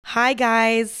Hi,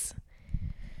 guys.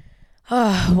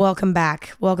 Oh, welcome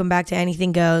back. Welcome back to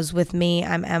Anything Goes with me.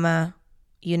 I'm Emma.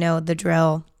 You know the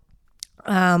drill.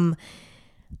 I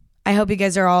hope you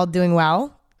guys are all doing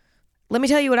well. Let me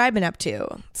tell you what I've been up to.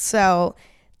 So,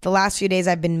 the last few days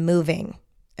I've been moving,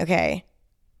 okay?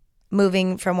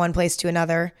 Moving from one place to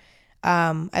another.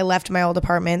 I left my old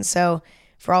apartment, so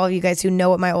for all of you guys who know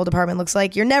what my old apartment looks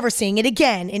like, you're never seeing it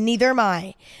again, and neither am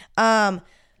I.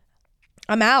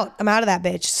 I'm out. I'm out of that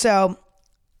bitch. So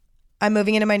I'm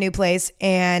moving into my new place,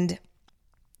 and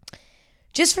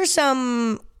just for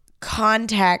some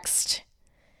context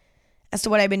as to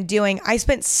what I've been doing, I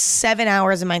spent 7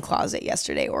 hours in my closet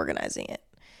yesterday organizing it.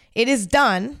 It is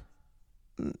done,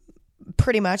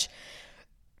 pretty much,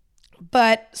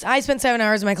 but I spent 7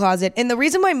 hours in my closet. And the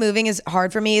reason why moving is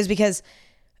hard for me is because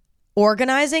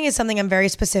organizing is something I'm very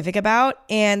specific about.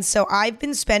 And so I've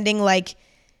been spending like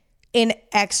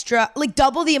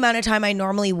double the amount of time I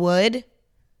normally would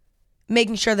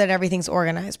making sure that everything's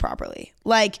organized properly.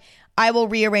 Like, I will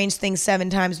rearrange things 7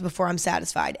 times before I'm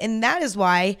satisfied. And that is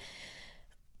why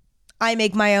I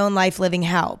make my own life living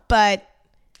hell. But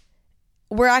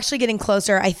we're actually getting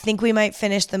closer. I think we might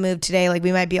finish the move today. Like,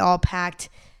 we might be all packed.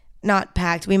 Not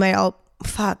packed. We might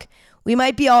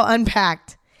be all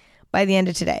unpacked by the end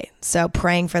of today. So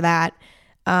praying for that.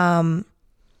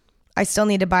 I still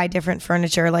need to buy different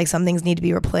furniture. Like, some things need to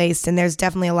be replaced, and there's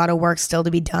definitely a lot of work still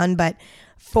to be done. But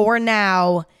for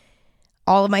now,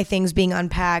 all of my things being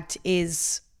unpacked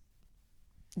is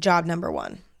job number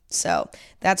one. So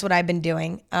that's what I've been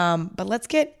doing. But let's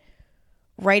get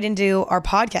right into our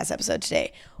podcast episode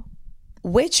today,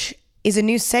 which is a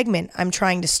new segment I'm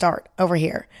trying to start over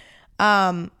here.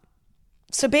 So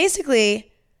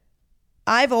basically,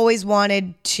 I've always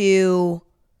wanted to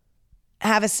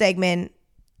have a segment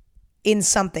in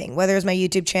something, whether it's my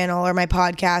YouTube channel or my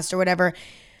podcast or whatever,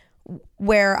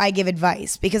 where I give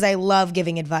advice, because I love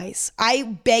giving advice. I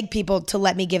beg people to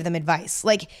let me give them advice.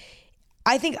 Like,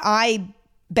 I think I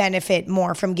benefit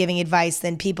more from giving advice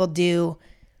than people do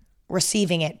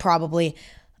receiving it, probably.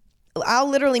 I'll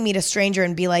literally meet a stranger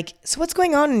and be like, so what's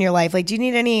going on in your life? Like, do you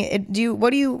need any, do you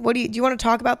want to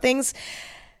talk about things?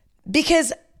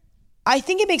 Because I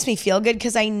think it makes me feel good,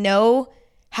 because I know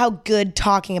how good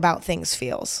talking about things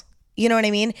feels. You know what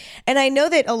I mean? And I know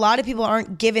that a lot of people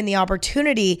aren't given the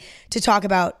opportunity to talk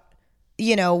about,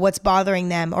 you know, what's bothering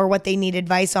them or what they need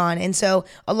advice on. And so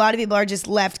a lot of people are just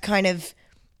left kind of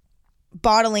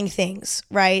bottling things,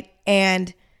 right?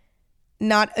 And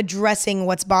not addressing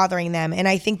what's bothering them. And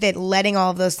I think that letting all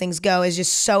of those things go is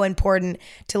just so important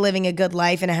to living a good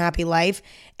life and a happy life.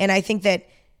 And I think that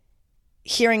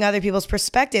hearing other people's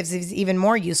perspectives is even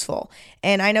more useful.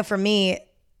 And I know for me,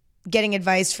 getting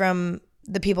advice from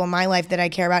the people in my life that I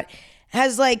care about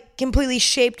has like completely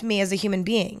shaped me as a human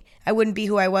being. I wouldn't be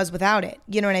who I was without it.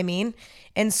 You know what I mean?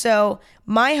 And so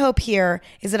my hope here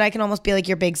is that I can almost be like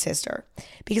your big sister,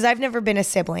 because I've never been a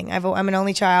sibling. I'm an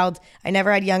only child. I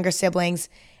never had younger siblings.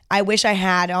 I wish I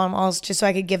had, almost, just so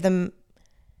I could give them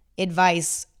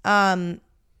advice. But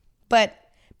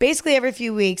basically every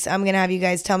few weeks, I'm going to have you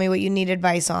guys tell me what you need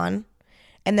advice on.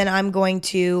 And then I'm going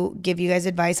to give you guys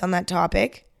advice on that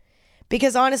topic.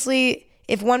 Because honestly,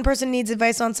 if one person needs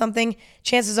advice on something,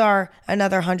 chances are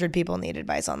another 100 people need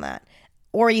advice on that,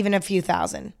 or even a few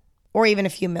thousand, or even a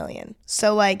few million.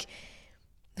 So like,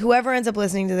 whoever ends up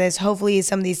listening to this, hopefully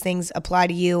some of these things apply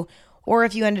to you. Or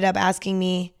if you ended up asking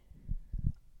me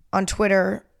on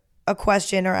Twitter a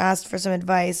question or asked for some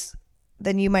advice,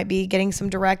 then you might be getting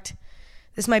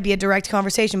this might be a direct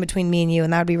conversation between me and you,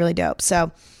 and that would be really dope.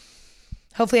 So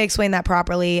hopefully I explained that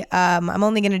properly. I'm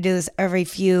only going to do this every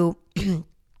few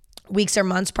weeks or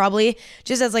months, probably,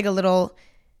 just as like a little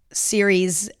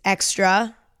series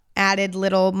extra, added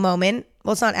little moment.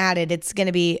 Well, it's not added. It's going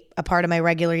to be a part of my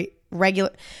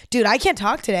regular. Dude, I can't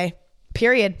talk today,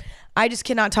 period. I just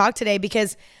cannot talk today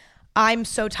because I'm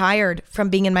so tired from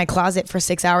being in my closet for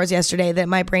 6 hours yesterday that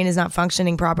my brain is not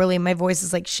functioning properly. My voice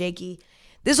is like shaky.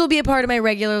 This will be a part of my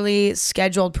regularly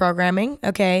scheduled programming,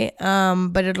 okay?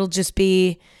 But it'll just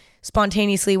be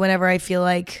spontaneously whenever I feel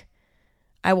like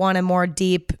I want a more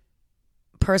deep,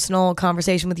 personal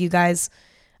conversation with you guys.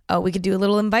 We could do a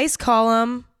little advice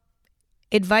column.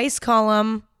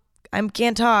 I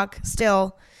can't talk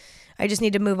still. I just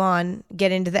need to move on,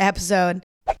 get into the episode.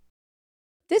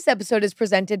 This episode is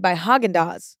presented by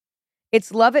Häagen-Dazs.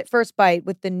 It's love at first bite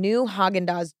with the new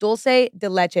Häagen-Dazs Dulce de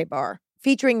Leche bar,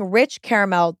 featuring rich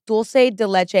caramel dulce de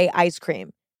leche ice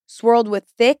cream, swirled with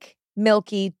thick,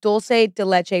 milky dulce de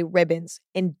leche ribbons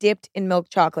and dipped in milk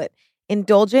chocolate.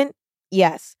 Indulgent?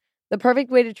 Yes. The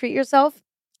perfect way to treat yourself?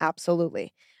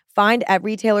 Absolutely. Find at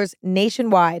retailers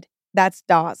nationwide That's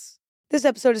DOS. This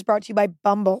episode is brought to you by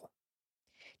Bumble.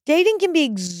 Dating can be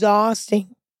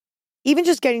exhausting. Even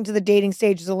just getting to the dating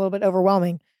stage is a little bit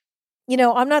overwhelming. You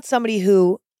know, I'm not somebody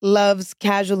who loves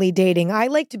casually dating. I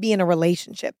like to be in a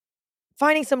relationship.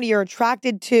 Finding somebody you're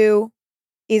attracted to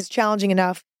is challenging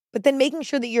enough, but then making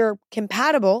sure that you're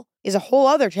compatible is a whole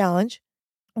other challenge.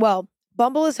 Well,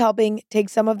 Bumble is helping take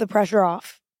some of the pressure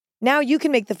off. Now you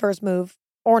can make the first move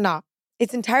or not.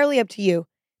 It's entirely up to you,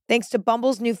 thanks to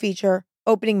Bumble's new feature,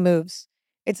 Opening Moves.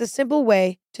 It's a simple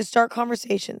way to start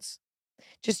conversations.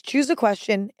 Just choose a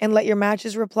question and let your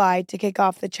matches reply to kick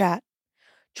off the chat.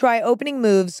 Try Opening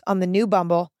Moves on the new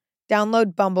Bumble.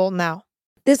 Download Bumble now.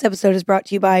 This episode is brought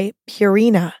to you by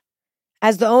Purina.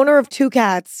 As the owner of 2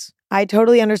 cats, I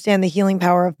totally understand the healing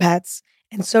power of pets,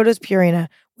 and so does Purina,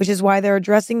 which is why they're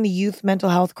addressing the youth mental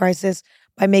health crisis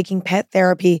by making pet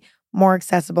therapy more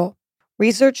accessible.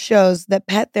 Research shows that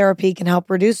pet therapy can help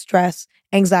reduce stress,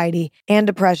 anxiety, and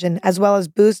depression, as well as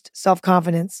boost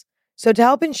self-confidence. So to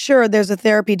help ensure there's a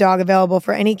therapy dog available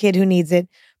for any kid who needs it,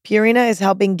 Purina is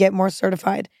helping get more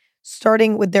certified,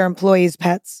 starting with their employees'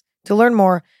 pets. To learn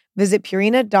more, visit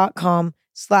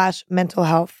purina.com/mental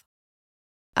health.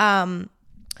 All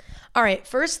right,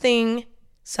 first thing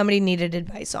somebody needed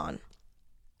advice on.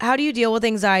 How do you deal with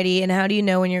anxiety, and how do you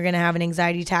know when you're going to have an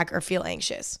anxiety attack or feel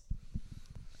anxious?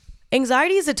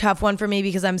 Anxiety is a tough one for me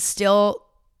because I'm still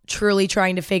truly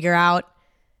trying to figure out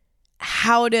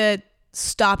how to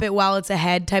stop it while it's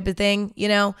ahead type of thing, you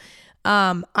know?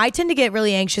 I tend to get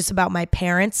really anxious about my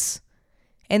parents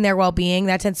and their well-being.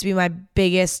 That tends to be my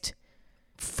biggest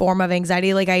form of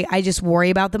anxiety. Like I just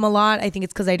worry about them a lot. I think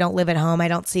it's because I don't live at home. I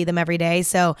don't see them every day.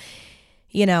 So,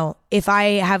 you know, if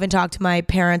I haven't talked to my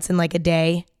parents in like a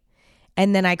day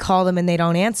and then I call them and they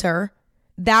don't answer,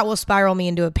 that will spiral me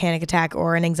into a panic attack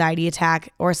or an anxiety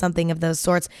attack or something of those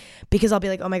sorts, because I'll be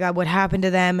like, oh my God, what happened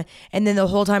to them? And then the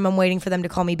whole time I'm waiting for them to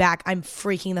call me back, I'm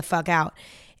freaking the fuck out.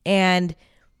 And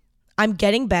I'm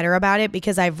getting better about it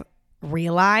because I've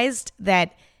realized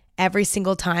that every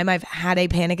single time I've had a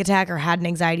panic attack or had an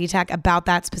anxiety attack about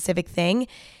that specific thing,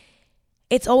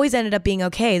 it's always ended up being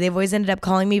okay. They've always ended up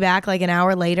calling me back like an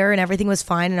hour later and everything was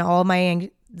fine, and all of my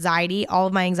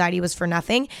anxiety was for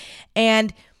nothing.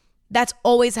 And that's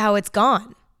always how it's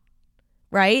gone,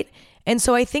 right? And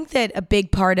so I think that a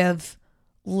big part of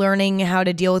learning how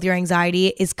to deal with your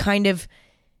anxiety is kind of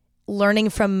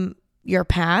learning from your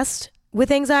past with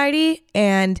anxiety.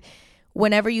 And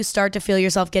whenever you start to feel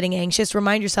yourself getting anxious,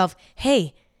 remind yourself,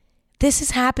 hey, this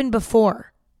has happened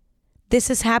before. This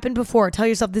has happened before. Tell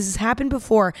yourself this has happened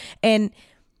before. And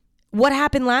what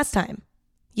happened last time?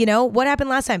 You know, what happened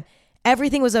last time?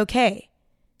 Everything was okay.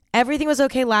 Everything was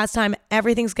okay last time.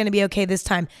 Everything's going to be okay this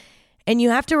time. And you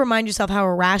have to remind yourself how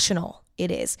irrational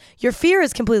it is. Your fear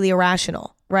is completely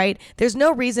irrational, right? There's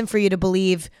no reason for you to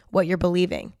believe what you're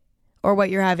believing or what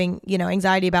you're having, you know,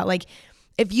 anxiety about. Like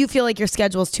if you feel like your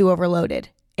schedule's too overloaded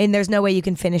and there's no way you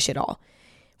can finish it all,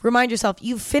 remind yourself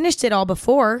you've finished it all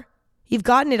before. You've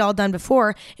gotten it all done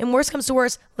before. And worst comes to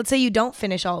worst, let's say you don't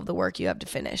finish all of the work you have to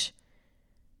finish.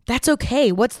 That's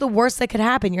okay. What's the worst that could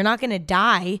happen? You're not going to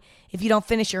die if you don't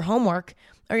finish your homework,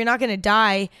 or you're not going to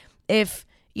die if,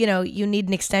 you know, you need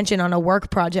an extension on a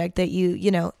work project that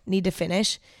you know, need to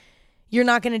finish. You're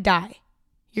not going to die.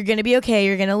 You're going to be okay.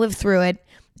 You're going to live through it,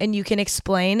 and you can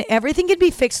explain. Everything can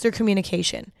be fixed through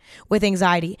communication with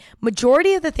anxiety.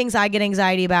 Majority of the things I get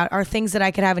anxiety about are things that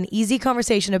I could have an easy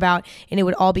conversation about and it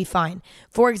would all be fine.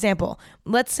 For example,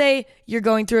 let's say you're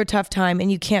going through a tough time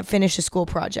and you can't finish a school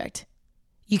project.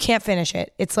 You can't finish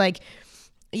it. It's like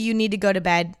you need to go to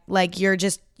bed. Like you're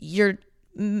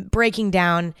breaking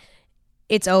down.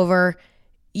 It's over.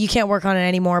 You can't work on it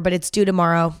anymore, but it's due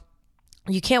tomorrow.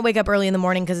 You can't wake up early in the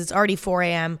morning because it's already 4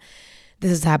 a.m.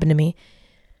 This has happened to me.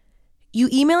 You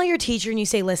email your teacher and you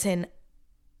say, listen,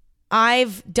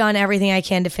 I've done everything I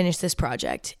can to finish this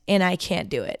project and I can't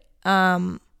do it.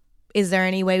 Is there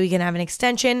any way we can have an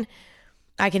extension?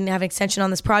 I can have an extension on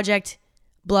this project,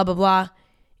 blah, blah, blah.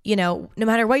 You know, no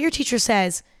matter what your teacher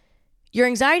says, your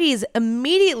anxiety is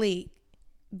immediately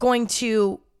going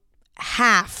to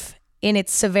half in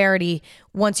its severity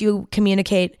once you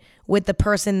communicate with the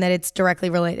person that it's directly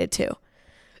related to.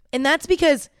 And that's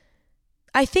because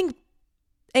I think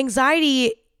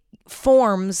anxiety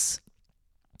forms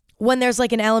when there's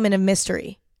like an element of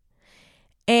mystery.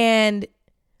 And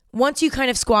once you kind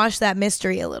of squash that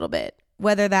mystery a little bit,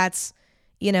 whether that's,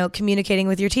 you know, communicating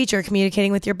with your teacher,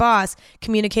 communicating with your boss,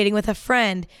 communicating with a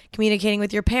friend, communicating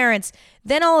with your parents,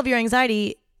 then all of your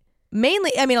anxiety,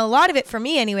 mainly, I mean, a lot of it for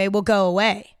me anyway, will go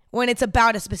away when it's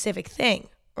about a specific thing,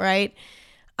 right?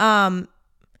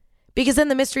 Because then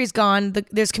the mystery's gone,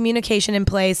 there's communication in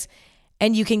place,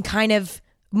 and you can kind of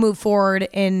move forward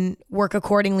and work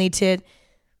accordingly to,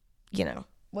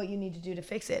 what you need to do to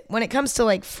fix it. When it comes to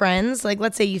like friends, like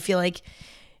let's say you feel like,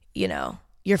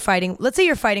 you're fighting. Let's say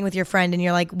you're fighting with your friend and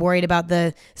you're like worried about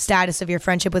the status of your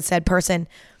friendship with said person.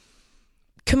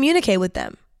 Communicate with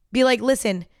them. Be like,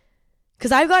 listen,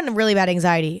 because I've gotten really bad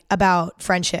anxiety about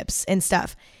friendships and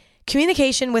stuff.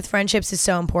 Communication with friendships is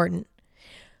so important.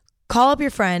 Call up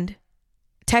your friend,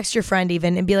 text your friend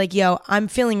even, and be like, yo, I'm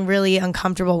feeling really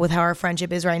uncomfortable with how our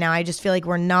friendship is right now. I just feel like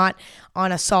we're not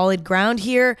on a solid ground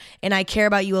here, and I care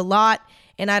about you a lot,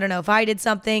 and I don't know if I did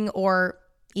something, or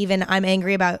even I'm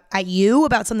angry at you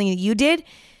about something that you did.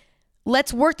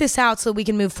 Let's work this out so we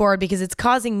can move forward, because it's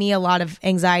causing me a lot of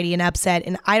anxiety and upset,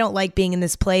 and I don't like being in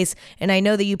this place, and I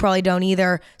know that you probably don't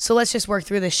either. So let's just work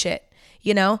through this shit,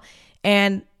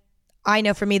 And I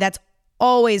know for me, that's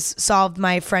always solved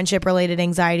my friendship related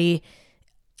anxiety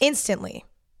instantly.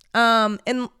 But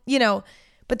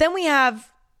then we have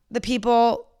the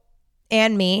people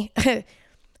and me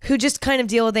who just kind of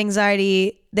deal with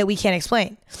anxiety that we can't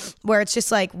explain, where it's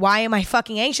just like, why am I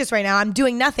fucking anxious right now? I'm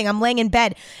doing nothing. I'm laying in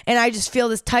bed and I just feel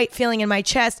this tight feeling in my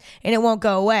chest and it won't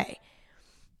go away.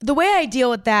 The way I deal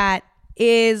with that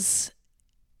is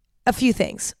a few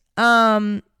things.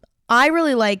 I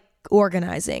really like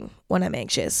organizing when I'm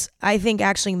anxious. I think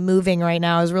actually moving right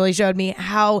now has really showed me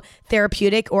how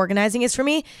therapeutic organizing is for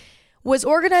me. Was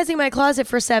organizing my closet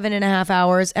for 7.5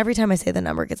 hours. Every time I say the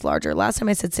number, it gets larger. Last time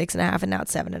I said 6.5 and now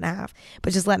it's 7.5.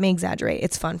 But just let me exaggerate.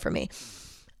 It's fun for me.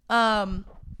 Was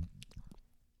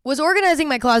organizing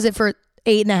my closet for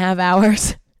 8.5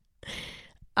 hours.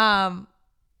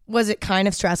 Was it kind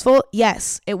of stressful?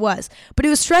 Yes, it was. But it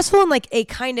was stressful in like a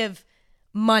kind of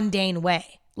mundane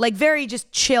way. Like very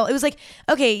just chill. It was like,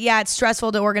 okay, yeah, it's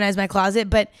stressful to organize my closet,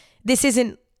 but this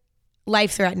isn't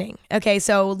life-threatening. Okay,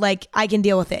 so like I can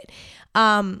deal with it.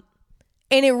 And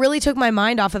it really took my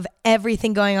mind off of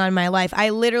everything going on in my life. I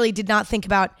literally did not think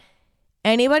about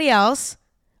anybody else.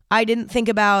 I didn't think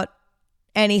about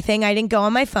anything. I didn't go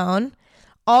on my phone.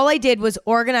 All I did was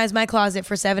organize my closet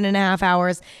for 7.5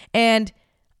 hours. And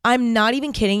I'm not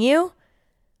even kidding you.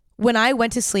 When I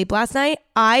went to sleep last night,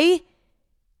 I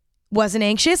wasn't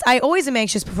anxious. I always am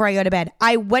anxious before I go to bed.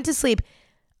 I went to sleep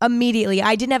immediately.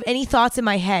 I didn't have any thoughts in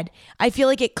my head. I feel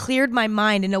like it cleared my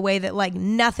mind in a way that like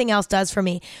nothing else does for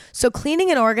me. So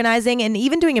cleaning and organizing and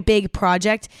even doing a big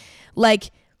project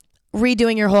like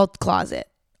redoing your whole closet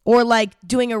or like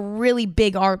doing a really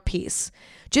big art piece,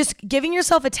 just giving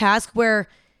yourself a task where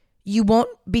you won't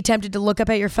be tempted to look up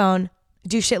at your phone,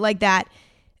 do shit like that.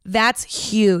 That's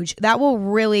huge. That will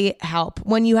really help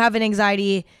when you have an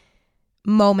anxiety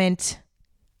moment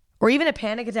or even a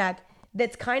panic attack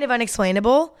that's kind of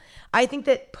unexplainable. I think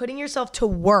that putting yourself to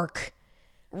work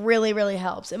really, really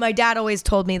helps. And my dad always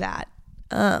told me that.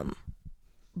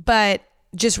 But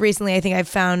just recently, I think I've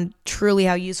found truly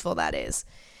how useful that is.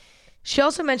 She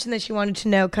also mentioned that she wanted to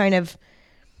know kind of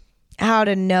how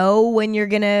to know when you're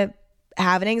going to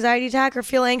have an anxiety attack or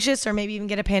feel anxious or maybe even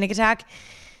get a panic attack.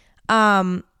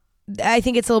 I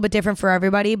think it's a little bit different for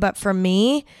everybody, but for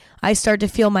me, I start to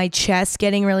feel my chest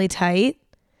getting really tight.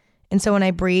 And so when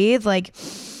I breathe, like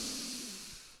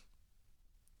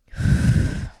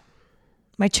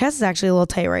my chest is actually a little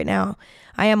tight right now.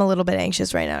 I am a little bit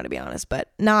anxious right now, to be honest, but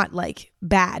not like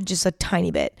bad, just a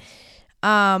tiny bit.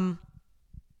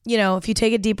 If you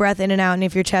take a deep breath in and out and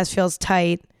if your chest feels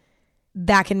tight,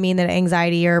 that can mean that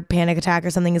anxiety or panic attack or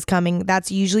something is coming.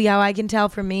 That's usually how I can tell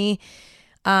for me.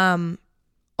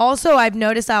 Also, I've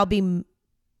noticed I'll be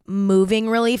moving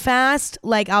really fast.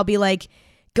 Like I'll be like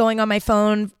going on my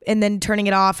phone and then turning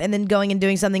it off and then going and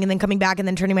doing something and then coming back and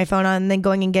then turning my phone on and then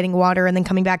going and getting water and then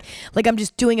coming back. Like I'm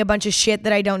just doing a bunch of shit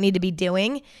that I don't need to be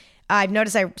doing. I've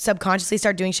noticed I subconsciously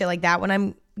start doing shit like that when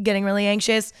I'm getting really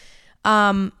anxious.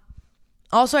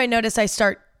 Also, I noticed I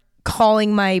start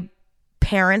calling my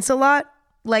parents a lot.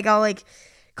 Like I'll like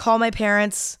call my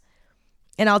parents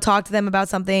and I'll talk to them about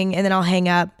something and then I'll hang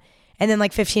up. And then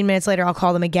like 15 minutes later, I'll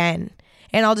call them again.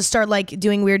 And I'll just start like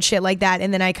doing weird shit like that.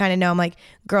 And then I kind of know, I'm like,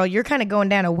 girl, you're kind of going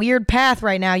down a weird path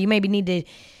right now. You maybe need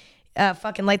to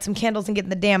fucking light some candles and get in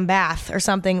the damn bath or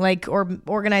something, like, or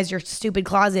organize your stupid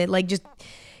closet. Like just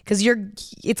because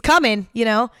it's coming,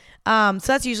 So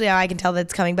that's usually how I can tell that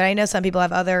it's coming. But I know some people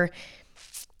have other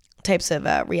types of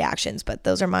reactions, but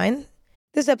those are mine.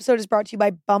 This episode is brought to you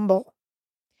by Bumble.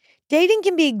 Dating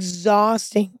can be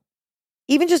exhausting.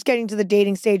 Even just getting to the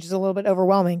dating stage is a little bit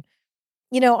overwhelming.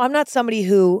 I'm not somebody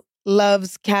who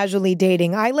loves casually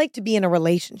dating. I like to be in a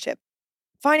relationship.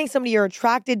 Finding somebody you're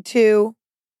attracted to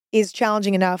is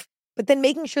challenging enough, but then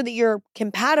making sure that you're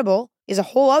compatible is a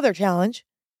whole other challenge.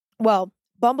 Well,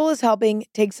 Bumble is helping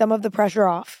take some of the pressure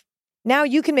off. Now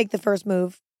you can make the first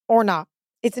move or not.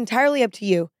 It's entirely up to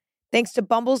you, thanks to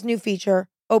Bumble's new feature,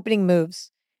 Opening Moves.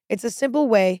 It's a simple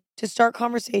way to start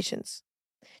conversations.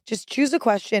 Just choose a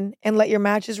question and let your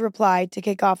matches reply to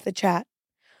kick off the chat.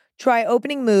 Try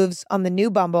Opening Moves on the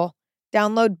new Bumble.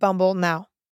 Download Bumble now.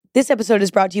 This episode is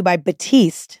brought to you by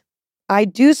Batiste. I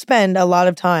do spend a lot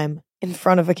of time in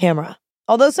front of a camera.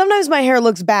 Although sometimes my hair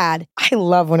looks bad, I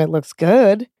love when it looks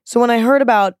good. So when I heard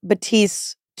about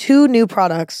Batiste's 2 new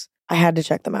products, I had to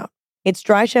check them out. It's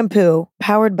dry shampoo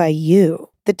powered by you.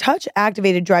 The touch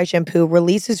activated dry shampoo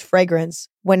releases fragrance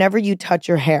whenever you touch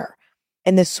your hair.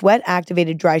 And the sweat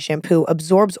activated dry shampoo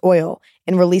absorbs oil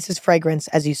and releases fragrance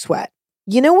as you sweat.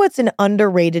 You know what's an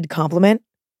underrated compliment?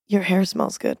 Your hair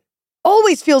smells good.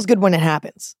 Always feels good when it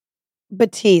happens.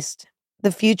 Batiste,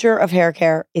 the future of hair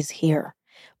care, is here.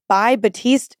 Buy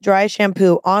Batiste dry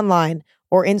shampoo online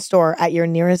or in-store at your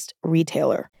nearest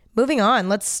retailer. Moving on,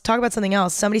 let's talk about something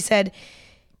else. Somebody said,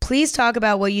 please talk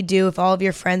about what you do if all of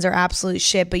your friends are absolute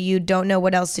shit, but you don't know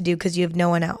what else to do because you have no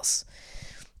one else.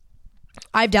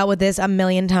 I've dealt with this a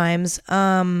million times,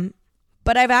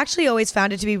 but I've actually always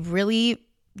found it to be really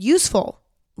useful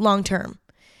long-term.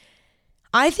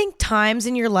 I think times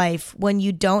in your life when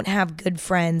you don't have good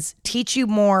friends teach you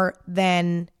more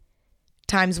than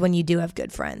times when you do have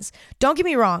good friends. Don't get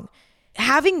me wrong.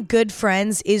 Having good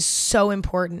friends is so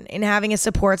important, and having a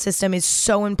support system is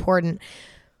so important.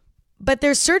 But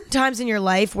there's certain times in your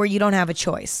life where you don't have a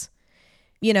choice.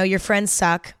 You know, your friends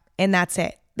suck and that's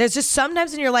it. There's just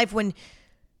sometimes in your life when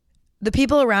the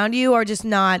people around you are just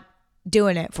not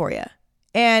doing it for you.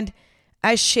 And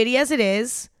as shitty as it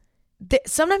is,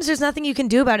 sometimes there's nothing you can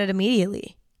do about it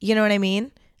immediately. You know what I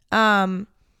mean? And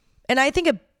I think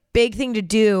a big thing to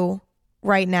do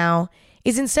right now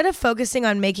is, instead of focusing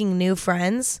on making new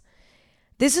friends,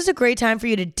 this is a great time for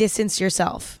you to distance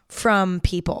yourself from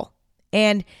people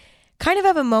and kind of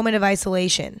have a moment of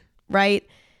isolation, right?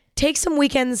 Take some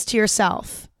weekends to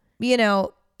yourself. You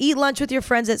know, eat lunch with your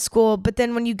friends at school, but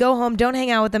then when you go home, don't hang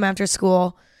out with them after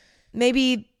school.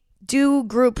 Maybe do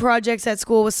group projects at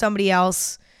school with somebody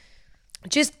else.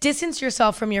 Just distance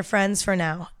yourself from your friends for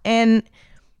now and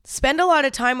spend a lot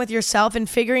of time with yourself and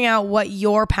figuring out what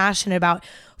you're passionate about.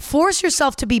 Force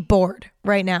yourself to be bored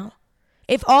right now.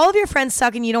 If all of your friends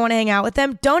suck and you don't want to hang out with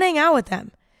them, don't hang out with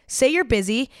them. Say you're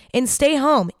busy and stay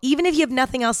home, even if you have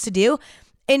nothing else to do,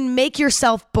 and make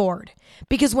yourself bored.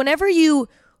 Because whenever you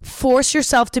force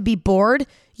yourself to be bored,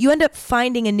 you end up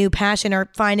finding a new passion or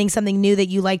finding something new that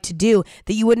you like to do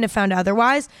that you wouldn't have found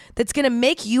otherwise, that's going to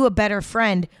make you a better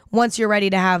friend once you're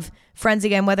ready to have friends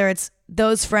again, whether it's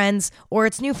those friends or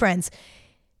it's new friends.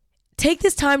 Take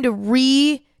this time to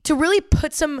really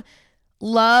put some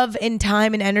love and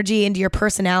time and energy into your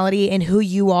personality and who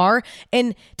you are,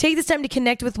 and take this time to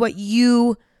connect with who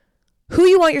you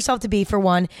want yourself to be, for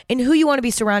one, and who you want to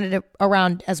be surrounded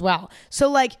around as well.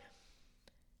 So like,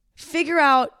 figure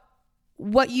out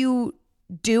what you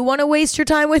do want to waste your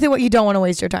time with and what you don't want to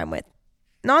waste your time with.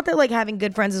 Not that like having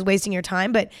good friends is wasting your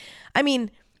time, but I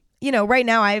mean, you know, right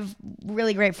now I have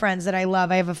really great friends that I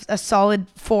love. I have a solid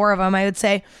 4 of them, I would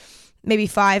say, maybe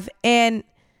 5. And,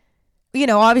 you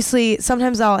know, obviously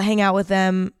sometimes I'll hang out with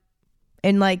them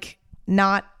and like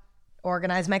not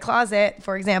organize my closet,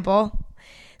 for example.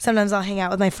 Sometimes I'll hang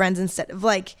out with my friends instead of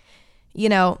like, you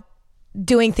know,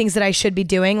 doing things that I should be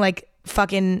doing, like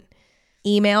fucking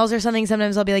emails or something.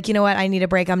 Sometimes I'll be like, you know what, I need a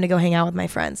break. I'm going to go hang out with my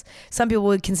friends. Some people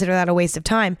would consider that a waste of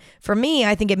time. For me,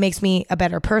 I think it makes me a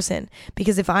better person,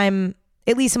 because if I'm,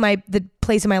 at least in the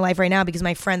place in my life right now, because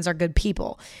my friends are good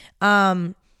people.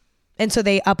 And so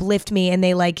they uplift me and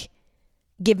they like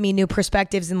give me new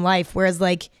perspectives in life. Whereas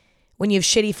like when you have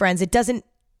shitty friends, it doesn't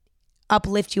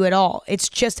uplift you at all. It's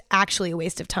just actually a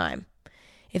waste of time,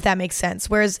 if that makes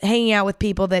sense. Whereas hanging out with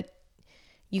people that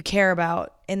you care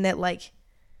about and that like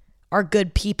are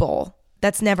good people,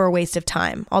 that's never a waste of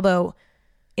time. Although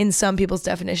in some people's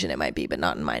definition it might be, but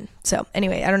not in mine. So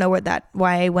anyway, I don't know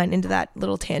why I went into that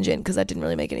little tangent, because that didn't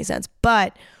really make any sense.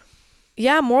 But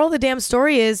yeah, moral of the damn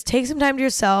story is, take some time to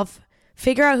yourself,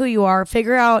 figure out who you are,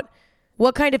 figure out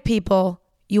what kind of people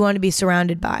you want to be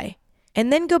surrounded by,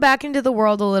 and then go back into the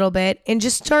world a little bit and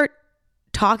just start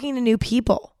talking to new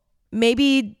people.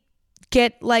 Maybe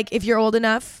get, like, if you're old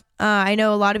enough, I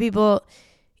know a lot of people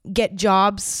get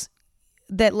jobs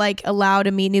that like allow to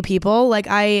meet new people. Like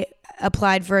I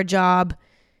applied for a job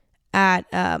at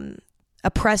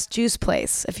a pressed juice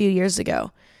place a few years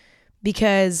ago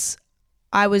because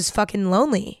I was fucking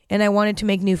lonely and I wanted to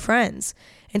make new friends.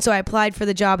 And so I applied for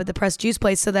the job at the pressed juice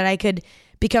place so that I could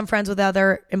become friends with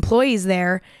other employees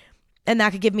there, and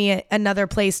that could give me another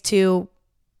place to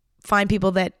find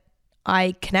people that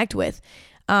I connect with.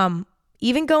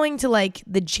 Even going to like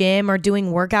the gym or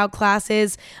doing workout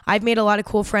classes, I've made a lot of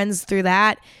cool friends through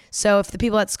that. So if the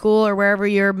people at school or wherever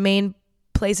your main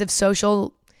place of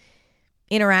social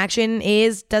interaction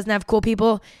is doesn't have cool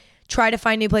people, try to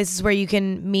find new places where you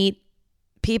can meet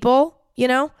people, you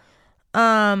know,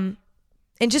 and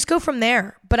just go from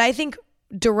there. But I think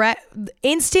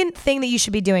instant thing that you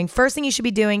should be doing, first thing you should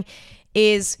be doing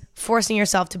is forcing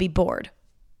yourself to be bored,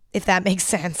 if that makes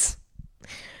sense.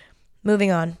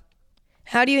 Moving on.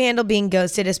 How do you handle being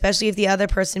ghosted, especially if the other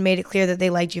person made it clear that they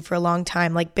liked you for a long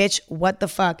time? Like, bitch, what the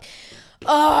fuck?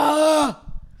 Oh,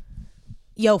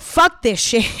 yo, fuck this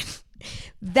shit.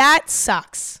 That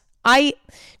sucks.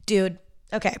 Dude,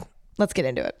 okay, let's get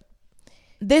into it.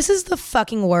 This is the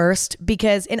fucking worst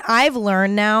because, and I've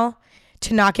learned now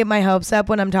to not get my hopes up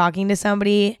when I'm talking to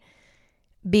somebody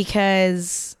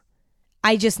because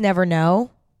I just never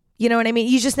know. You know what I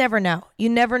mean? You just never know. You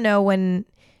never know when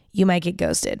you might get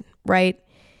ghosted, right?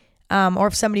 Or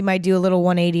if somebody might do a little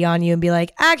 180 on you and be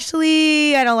like,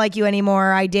 actually, I don't like you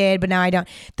anymore. I did, but now I don't.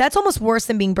 That's almost worse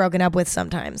than being broken up with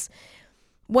sometimes.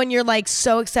 When you're like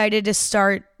so excited to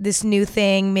start this new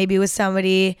thing, maybe with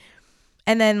somebody,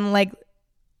 and then like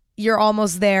you're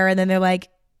almost there, and then they're like,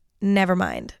 never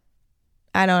mind.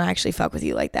 I don't actually fuck with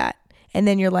you like that. And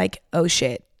then you're like, oh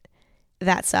shit,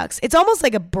 that sucks. It's almost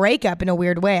like a breakup in a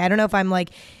weird way. I don't know if I'm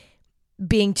like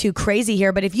being too crazy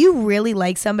here, but if you really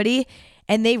like somebody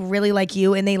and they really like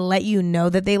you and they let you know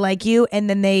that they like you and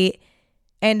then they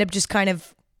end up just kind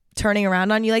of turning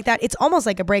around on you like that, it's almost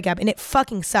like a breakup and it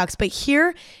fucking sucks. But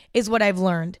here is what I've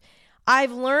learned.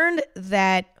 I've learned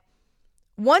that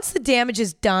once the damage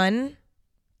is done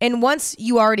and once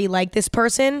you already like this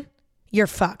person, you're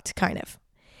fucked, kind of.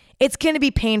 It's going to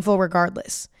be painful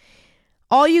regardless.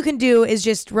 All you can do is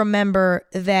just remember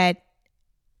that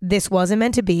this wasn't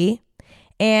meant to be.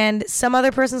 And some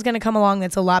other person's going to come along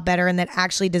that's a lot better and that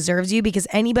actually deserves you, because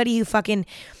anybody who fucking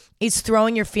is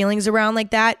throwing your feelings around like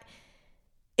that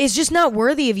is just not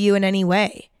worthy of you in any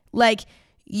way. Like,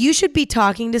 you should be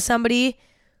talking to somebody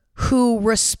who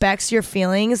respects your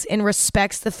feelings and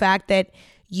respects the fact that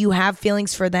you have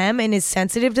feelings for them and is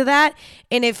sensitive to that.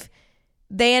 And if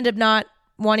they end up not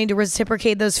wanting to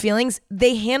reciprocate those feelings,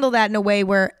 they handle that in a way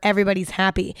where everybody's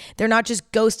happy. They're not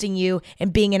just ghosting you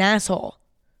and being an asshole.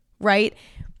 Right?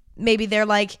 Maybe they're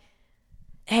like,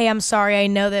 hey, I'm sorry. I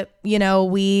know that, you know,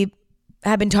 we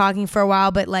have been talking for a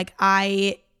while, but like,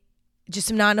 I just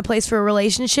am not in a place for a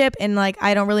relationship. And like,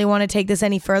 I don't really want to take this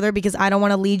any further because I don't want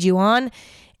to lead you on.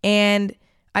 And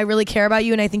I really care about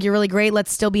you. And I think you're really great.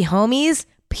 Let's still be homies,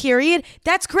 period.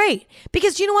 That's great.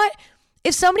 Because you know what?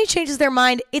 If somebody changes their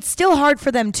mind, it's still hard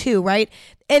for them too, right?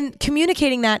 And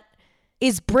communicating that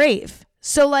is brave.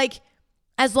 So like,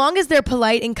 as long as they're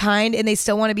polite and kind and they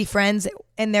still want to be friends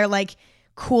and they're like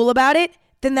cool about it,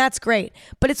 then that's great.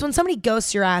 But it's when somebody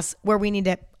ghosts your ass where we need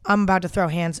to, I'm about to throw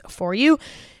hands for you.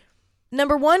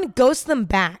 Number one, ghost them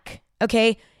back,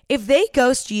 okay? If they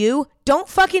ghost you, don't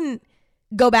fucking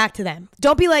go back to them.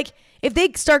 Don't be like, if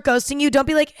they start ghosting you, don't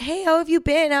be like, hey, how have you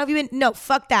been? How have you been? No,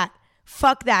 fuck that.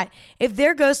 Fuck that. If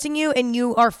they're ghosting you and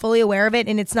you are fully aware of it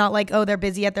and it's not like, oh, they're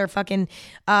busy at their fucking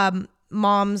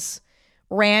mom's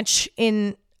ranch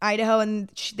in Idaho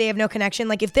and they have no connection.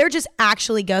 Like, if they're just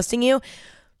actually ghosting you,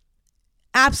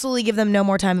 absolutely give them no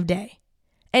more time of day.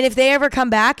 And if they ever come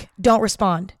back, don't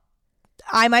respond.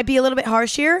 I might be a little bit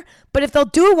harsh here, but if they'll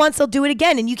do it once, they'll do it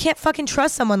again. And you can't fucking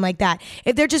trust someone like that.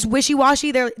 If they're just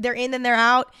wishy-washy, they're in then they're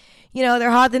out. You know,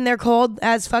 they're hot then they're cold,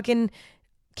 as fucking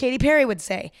Katy Perry would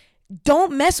say.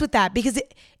 Don't mess with that, because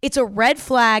it's a red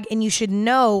flag and you should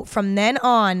know from then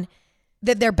on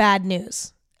that they're bad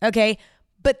news. Okay?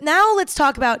 But now let's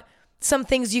talk about some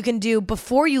things you can do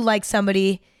before you like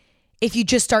somebody if you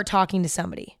just start talking to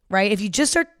somebody, right? If you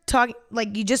just start talking,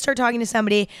 like you just start talking to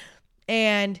somebody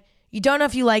and you don't know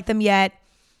if you like them yet,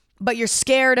 but you're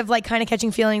scared of like kind of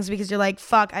catching feelings because you're like,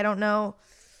 fuck, I don't know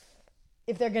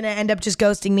if they're going to end up just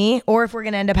ghosting me or if we're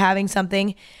going to end up having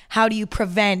something. How do you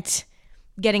prevent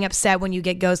getting upset when you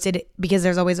get ghosted? Because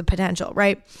there's always a potential,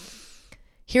 right?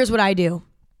 Here's what I do.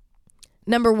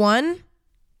 Number one,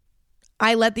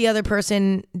 I let the other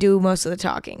person do most of the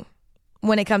talking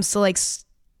when it comes to like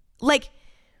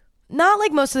not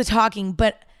like most of the talking,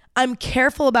 but I'm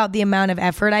careful about the amount of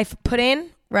effort I put in,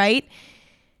 right?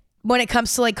 When it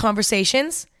comes to like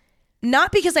conversations,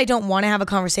 not because I don't want to have a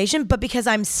conversation, but because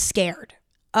I'm scared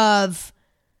of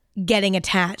getting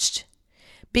attached,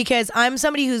 because I'm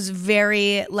somebody who's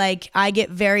very like, I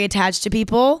get very attached to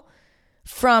people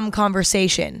from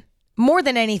conversation more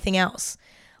than anything else.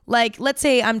 Like, let's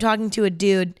say I'm talking to a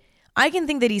dude. I can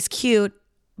think that he's cute,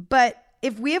 but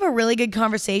if we have a really good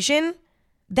conversation,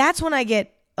 that's when I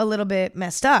get a little bit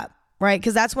messed up, right?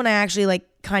 Because that's when I actually like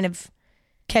kind of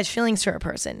catch feelings for a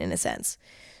person in a sense.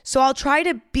 So I'll try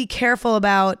to be careful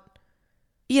about,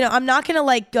 I'm not going to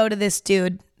like go to this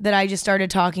dude that I just started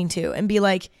talking to and be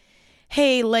like,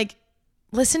 hey, like,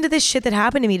 listen to this shit that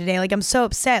happened to me today. Like, I'm so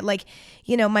upset. Like,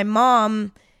 my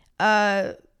mom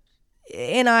and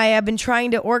I have been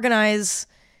trying to organize,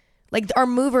 like, our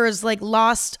movers like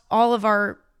lost all of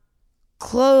our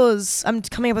clothes. I'm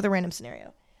coming up with a random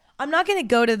scenario. I'm not going to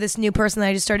go to this new person that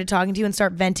I just started talking to and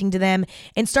start venting to them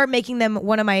and start making them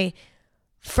one of my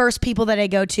first people that I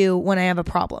go to when I have a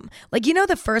problem. Like,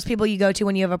 the first people you go to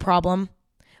when you have a problem,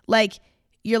 like,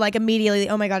 you're like immediately,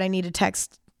 oh my God, I need to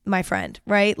text my friend,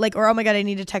 right? Like, or oh my God, I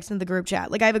need to text into the group chat.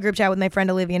 Like, I have a group chat with my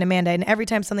friend Olivia and Amanda, and every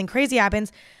time something crazy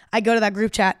happens, I go to that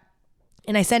group chat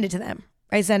and I send it to them.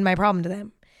 I send my problem to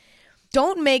them.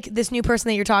 Don't make this new person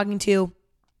that you're talking to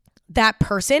that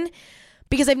person,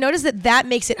 because I've noticed that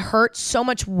makes it hurt so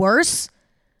much worse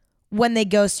when they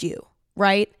ghost you,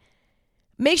 right?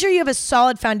 Make sure you have a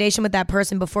solid foundation with that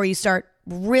person before you start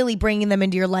really bringing them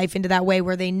into your life into that way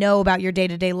where they know about your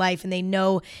day-to-day life and they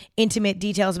know intimate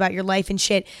details about your life and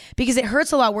shit, because it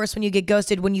hurts a lot worse when you get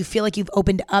ghosted when you feel like you've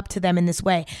opened up to them in this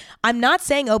way. I'm not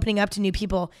saying opening up to new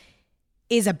people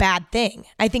is a bad thing.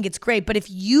 I think it's great. But if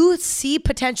you see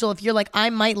potential, if you're like, I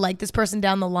might like this person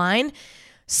down the line,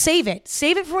 save it.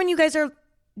 Save it for when you guys are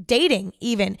dating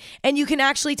even. And you can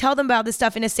actually tell them about this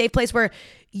stuff in a safe place where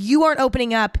you aren't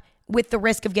opening up with the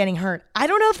risk of getting hurt. I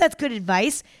don't know if that's good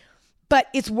advice, but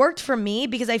it's worked for me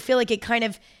because I feel like it kind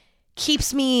of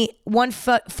keeps me one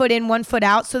foot in, one foot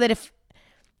out, so that if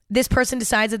this person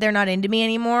decides that they're not into me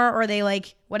anymore or they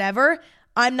like whatever,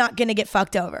 I'm not going to get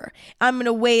fucked over. I'm going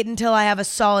to wait until I have a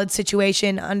solid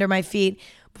situation under my feet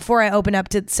before I open up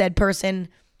to said person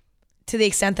to the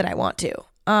extent that I want to.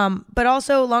 But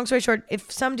also, long story short,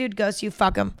 if some dude ghosts you,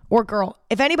 fuck him. Or girl.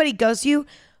 If anybody ghosts you,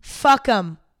 fuck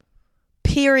him.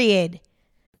 Period.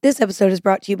 This episode is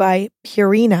brought to you by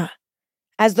Purina.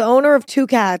 As the owner of 2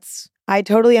 cats, I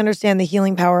totally understand the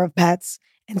healing power of pets,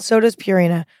 and so does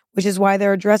Purina, which is why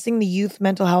they're addressing the youth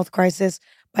mental health crisis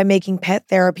by making pet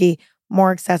therapy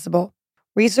more accessible.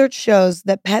 Research shows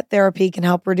that pet therapy can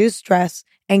help reduce stress,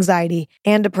 anxiety,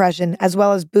 and depression, as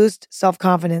well as boost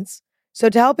self-confidence. So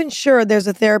to help ensure there's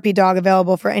a therapy dog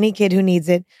available for any kid who needs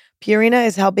it, Purina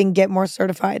is helping get more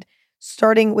certified,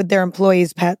 starting with their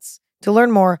employees' pets. To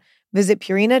learn more, visit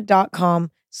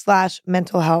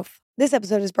purina.com/mental health. This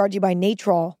episode is brought to you by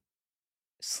Natrol.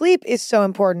 Sleep is so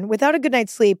important. Without a good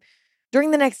night's sleep, during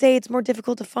the next day, it's more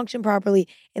difficult to function properly,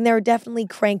 and there are definitely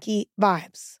cranky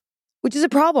vibes, which is a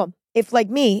problem. If, like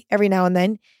me, every now and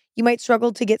then, you might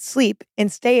struggle to get sleep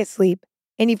and stay asleep,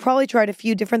 and you've probably tried a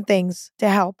few different things to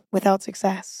help without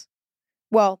success.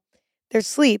 Well, there's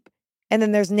sleep, and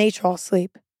then there's Natrol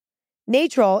Sleep.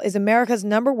 Natrol is America's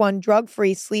 #1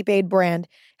 drug-free sleep aid brand,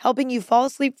 helping you fall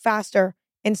asleep faster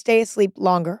and stay asleep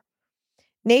longer.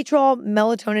 Natrol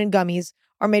melatonin gummies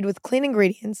are made with clean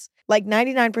ingredients, like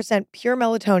 99% pure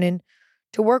melatonin,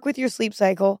 to work with your sleep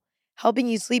cycle, helping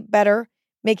you sleep better,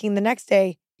 making the next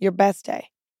day your best day.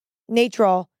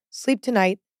 Natrol, sleep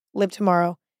tonight, live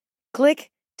tomorrow. Click,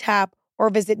 tap,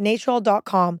 or visit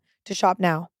natrol.com to shop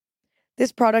now.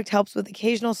 This product helps with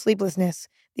occasional sleeplessness.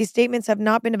 These statements have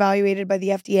not been evaluated by the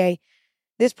FDA.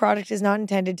 This product is not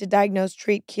intended to diagnose,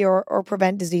 treat, cure, or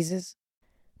prevent diseases.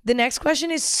 The next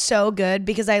question is so good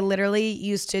because I literally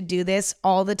used to do this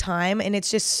all the time, and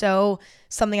it's just so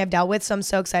something I've dealt with, so I'm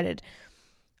so excited.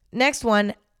 Next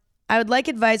one, I would like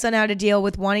advice on how to deal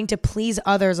with wanting to please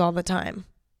others all the time.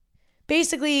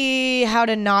 Basically, how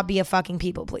to not be a fucking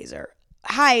people pleaser.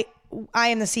 Hi, I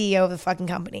am the CEO of the fucking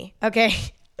company, okay?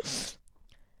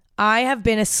 I have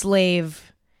been a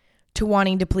slave to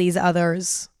wanting to please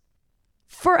others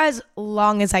for as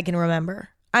long as I can remember.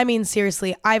 I mean,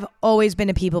 seriously, I've always been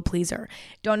a people pleaser.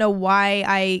 Don't know why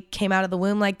I came out of the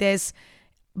womb like this,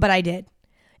 but I did.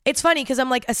 It's funny because I'm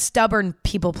like a stubborn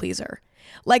people pleaser.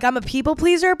 Like, I'm a people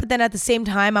pleaser, but then at the same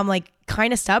time, I'm like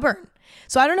kind of stubborn.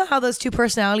 So I don't know how those two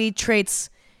personality traits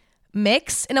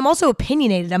mix. And I'm also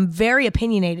opinionated. I'm very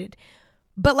opinionated,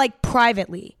 but like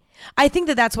privately. I think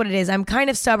that that's what it is. I'm kind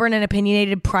of stubborn and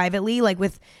opinionated privately, like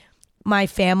with my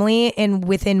family and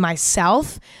within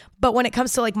myself. But when it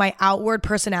comes to like my outward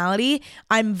personality,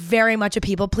 I'm very much a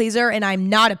people pleaser, and I'm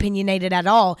not opinionated at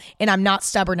all. And I'm not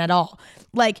stubborn at all.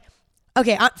 Like,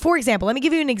 okay, for example, let me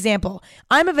give you an example.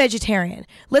 I'm a vegetarian.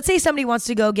 Let's say somebody wants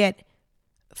to go get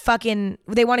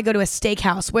they want to go to a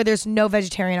steakhouse where there's no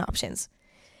vegetarian options.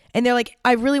 And they're like,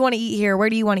 I really want to eat here. Where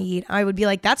do you want to eat? I would be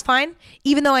like, that's fine.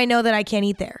 Even though I know that I can't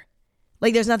eat there.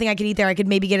 Like there's nothing I could eat there. I could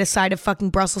maybe get a side of fucking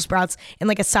Brussels sprouts and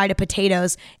like a side of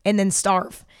potatoes and then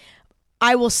starve.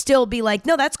 I will still be like,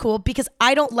 no, that's cool, because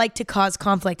I don't like to cause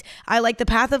conflict. I like the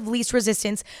path of least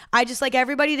resistance. I just like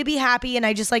everybody to be happy, and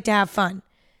I just like to have fun.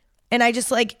 And I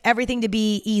just like everything to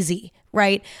be easy,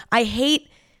 right? I hate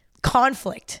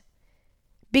conflict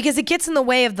because it gets in the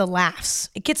way of the laughs.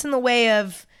 It gets in the way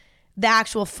of the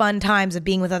actual fun times of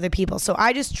being with other people. So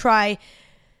I just try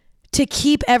to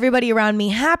keep everybody around me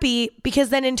happy, because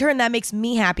then in turn that makes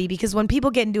me happy, because when people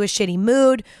get into a shitty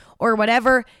mood or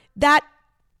whatever, that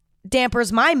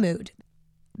dampers my mood,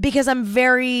 because I'm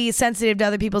very sensitive to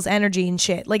other people's energy and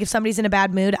shit. Like if somebody's in a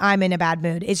bad mood, I'm in a bad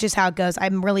mood. It's just how it goes.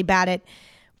 I'm really bad at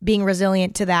being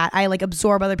resilient to that. I like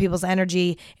absorb other people's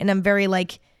energy, and I'm very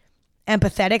like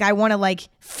empathetic. I want to like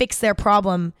fix their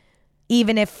problem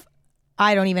even if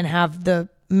I don't even have the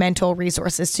mental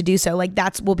resources to do so. Like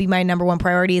that's will be my number one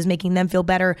priority, is making them feel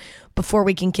better before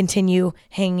we can continue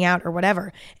hanging out or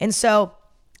whatever. And so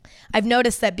I've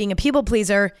noticed that being a people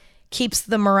pleaser keeps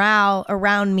the morale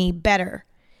around me better.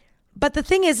 But the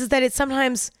thing is that it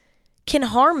sometimes can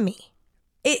harm me.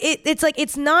 It's like,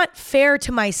 it's not fair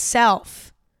to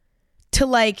myself to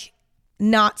like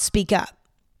not speak up.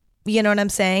 You know what I'm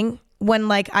saying? When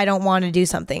like I don't want to do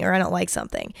something or I don't like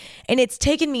something. And it's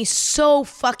taken me so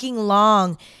fucking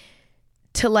long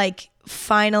to like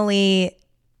finally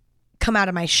come out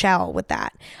of my shell with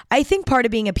that. I think part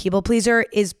of being a people pleaser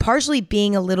is partially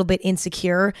being a little bit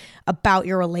insecure about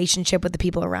your relationship with the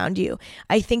people around you.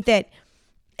 I think that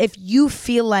if you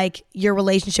feel like your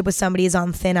relationship with somebody is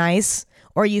on thin ice,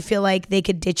 or you feel like they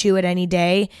could ditch you at any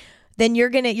day, then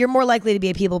you're more likely to be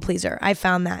a people pleaser. I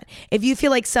found that. If you feel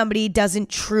like somebody doesn't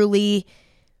truly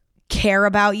care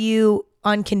about you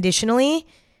unconditionally,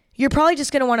 you're probably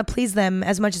just going to want to please them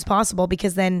as much as possible,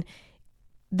 because then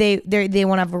they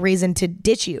won't have a reason to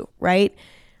ditch you, right?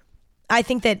 I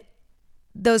think that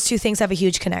those two things have a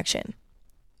huge connection.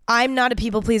 I'm not a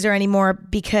people pleaser anymore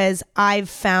because I've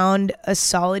found a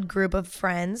solid group of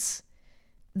friends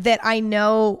that I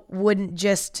know wouldn't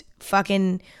just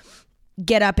fucking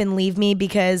get up and leave me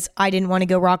because I didn't want to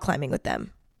go rock climbing with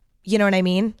them. You know what I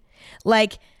mean?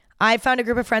 Like, I found a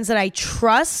group of friends that I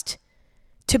trust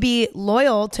to be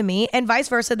loyal to me, and vice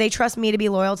versa. They trust me to be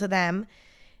loyal to them.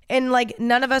 And like,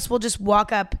 none of us will just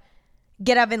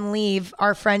get up and leave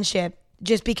our friendship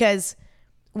just because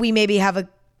we maybe have a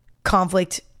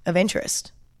conflict of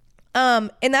interest.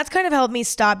 And that's kind of helped me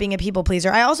stop being a people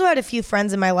pleaser. I also had a few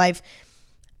friends in my life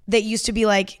that used to be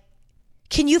like,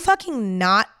 can you fucking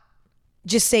not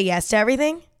just say yes to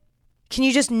everything? Can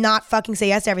you just not fucking say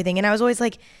yes to everything? And I was always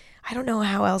like, I don't know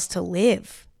how else to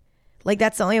live. Like,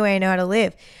 that's the only way I know how to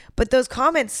live. But those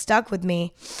comments stuck with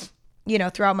me, you know,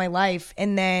 throughout my life.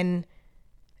 And then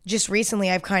just recently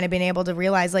I've kind of been able to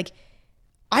realize, like,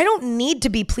 I don't need to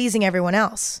be pleasing everyone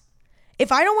else.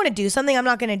 If I don't want to do something, I'm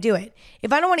not going to do it.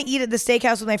 If I don't want to eat at the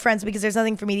steakhouse with my friends because there's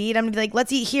nothing for me to eat, I'm going to be like,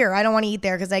 let's eat here. I don't want to eat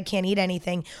there because I can't eat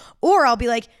anything. Or I'll be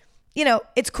like, you know,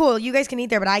 it's cool. You guys can eat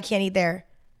there, but I can't eat there.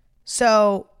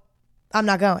 So I'm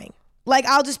not going. Like,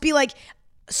 I'll just be like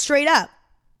straight up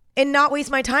and not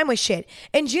waste my time with shit.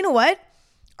 And you know what?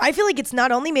 I feel like it's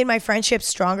not only made my friendship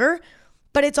stronger,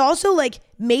 but it's also like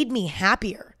made me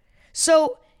happier.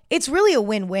 So it's really a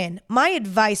win-win. My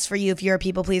advice for you, if you're a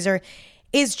people pleaser,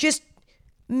 is just,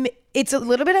 it's a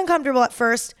little bit uncomfortable at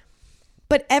first,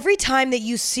 but every time that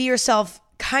you see yourself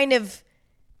kind of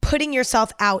putting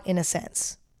yourself out in a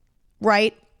sense,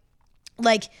 right?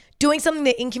 Like doing something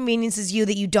that inconveniences you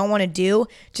that you don't want to do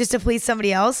just to please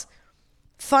somebody else,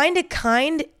 find a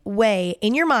kind way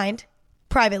in your mind,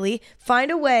 privately,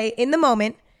 find a way in the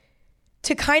moment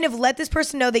to kind of let this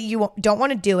person know that you don't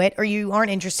want to do it, or you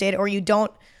aren't interested, or you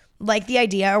don't like the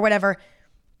idea or whatever,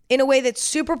 in a way that's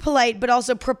super polite, but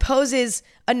also proposes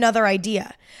another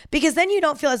idea. Because then you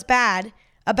don't feel as bad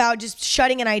about just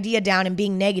shutting an idea down and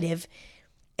being negative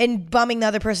and bumming the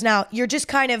other person out. You're just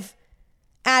kind of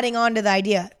adding on to the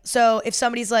idea. So if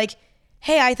somebody's like,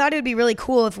 hey, I thought it would be really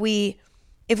cool if we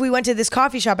went to this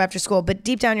coffee shop after school, but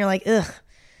deep down you're like, ugh,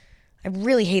 I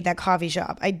really hate that coffee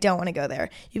shop. I don't want to go there.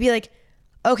 You'd be like,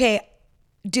 okay,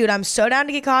 dude, I'm so down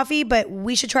to get coffee, but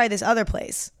we should try this other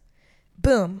place.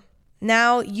 Boom.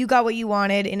 Now you got what you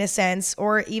wanted in a sense,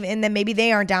 or even, and then maybe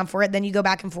they aren't down for it. Then you go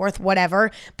back and forth, whatever.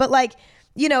 But like,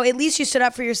 you know, at least you stood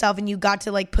up for yourself and you got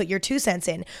to like put your 2 cents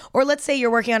in. Or let's say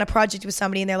you're working on a project with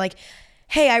somebody and they're like,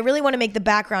 hey, I really want to make the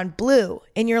background blue.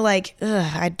 And you're like,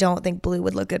 ugh, I don't think blue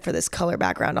would look good for this color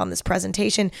background on this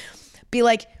presentation. Be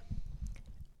like,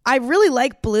 I really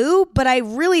like blue, but I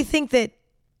really think that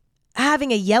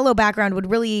having a yellow background would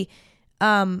really,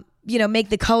 make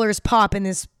the colors pop in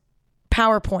this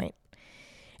PowerPoint.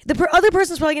 The other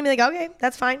person's probably gonna be like, okay,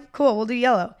 that's fine, cool, we'll do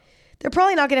yellow. They're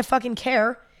probably not gonna fucking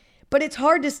care, but it's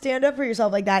hard to stand up for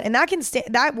yourself like that, and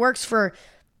that works for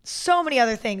so many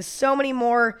other things, so many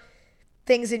more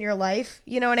things in your life.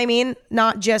 You know what I mean?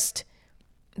 Not just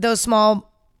those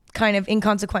small kind of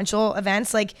inconsequential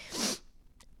events. Like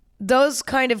those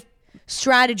kind of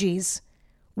strategies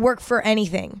work for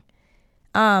anything.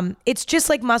 It's just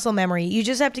like muscle memory. You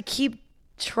just have to keep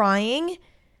trying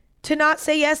to not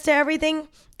say yes to everything,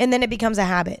 and then it becomes a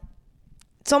habit.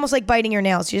 It's almost like biting your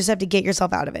nails. You just have to get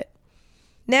yourself out of it.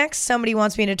 Next, somebody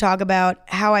wants me to talk about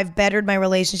how I've bettered my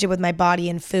relationship with my body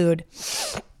and food.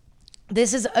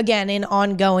 This is, again, an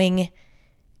ongoing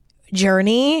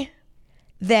journey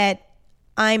that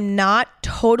I'm not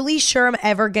totally sure I'm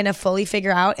ever going to fully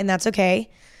figure out, and that's okay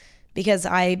because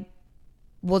I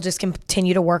will just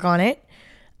continue to work on it.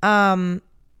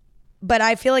 But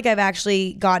I feel like I've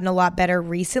actually gotten a lot better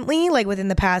recently, like within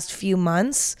the past few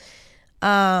months.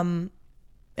 And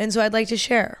so I'd like to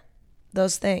share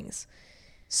those things.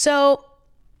 So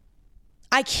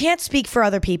I can't speak for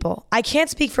other people. I can't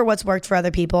speak for what's worked for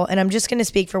other people, and I'm just going to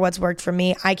speak for what's worked for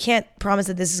me. I can't promise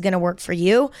that this is going to work for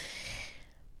you.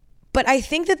 But I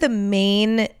think that the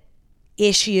main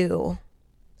issue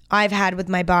I've had with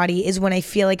my body is when I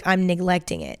feel like I'm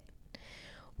neglecting it.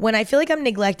 When I feel like I'm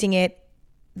neglecting it,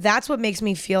 that's what makes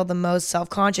me feel the most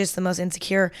self-conscious, the most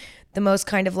insecure, the most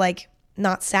kind of like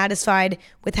not satisfied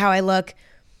with how I look,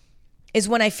 is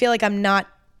when I feel like I'm not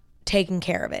taking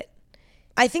care of it.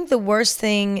 I think the worst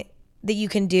thing that you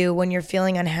can do when you're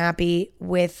feeling unhappy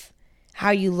with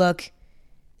how you look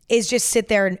is just sit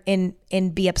there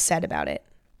and be upset about it,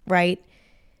 right?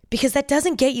 Because that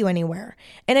doesn't get you anywhere.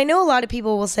 And I know a lot of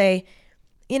people will say,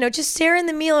 you know, just stare in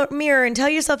the mirror and tell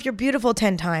yourself you're beautiful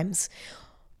 10 times.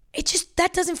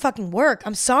 That doesn't fucking work.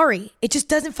 I'm sorry. It just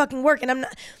doesn't fucking work. And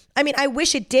I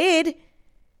wish it did.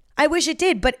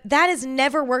 But that has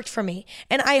never worked for me.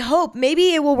 And I hope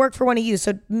maybe it will work for one of you.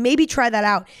 So maybe try that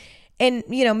out. And,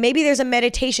 you know, maybe there's a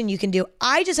meditation you can do.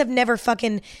 I just have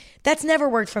that's never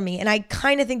worked for me. And I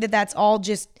kind of think that that's all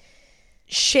just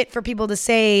shit for people to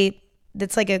say.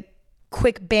 That's like a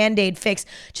quick Band-Aid fix.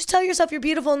 Just tell yourself you're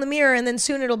beautiful in the mirror and then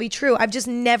soon it'll be true. I've just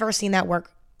never seen that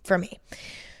work for me.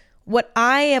 What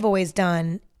I have always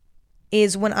done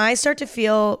is when I start to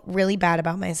feel really bad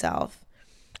about myself,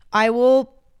 I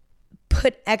will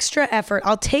put extra effort.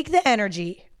 I'll take the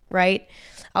energy, right?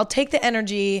 I'll take the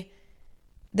energy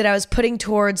that I was putting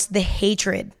towards the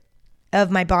hatred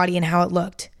of my body and how it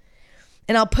looked,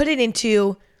 and I'll put it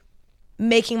into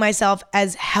making myself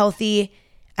as healthy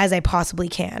as I possibly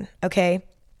can, okay?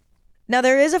 Now,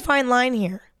 there is a fine line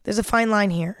here. There's a fine line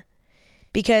here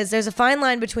because there's a fine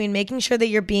line between making sure that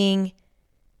you're being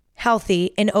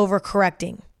healthy and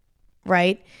overcorrecting,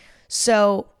 right?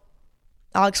 So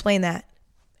I'll explain that.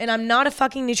 And I'm not a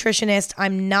fucking nutritionist.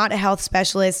 I'm not a health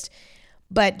specialist.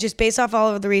 But just based off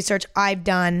all of the research I've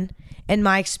done and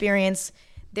my experience,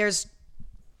 there's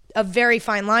a very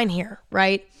fine line here,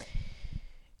 right?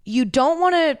 You don't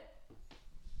want to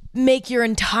make your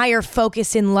entire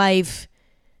focus in life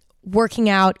working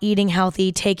out, eating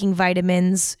healthy, taking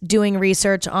vitamins, doing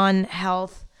research on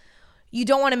health. You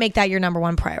don't want to make that your number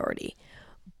one priority.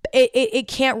 It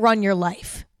can't run your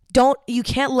life. You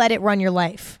can't let it run your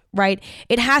life, right?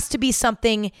 It has to be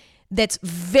something that's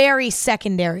very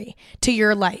secondary to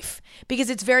your life because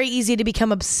it's very easy to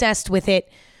become obsessed with it,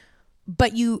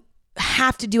 but you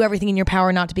have to do everything in your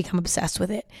power not to become obsessed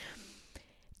with it.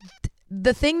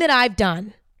 The thing that I've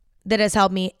done that has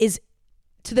helped me is,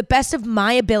 to the best of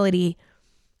my ability,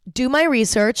 do my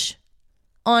research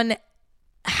on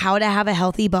how to have a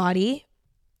healthy body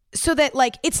so that,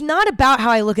 like, it's not about how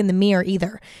I look in the mirror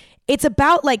either. It's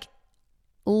about like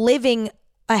living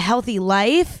a healthy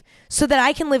life so that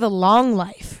I can live a long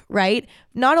life, right?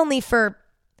 Not only for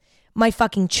my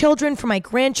fucking children, for my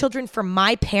grandchildren, for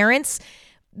my parents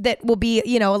that will be,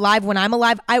 you know, alive when I'm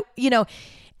alive.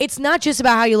 It's not just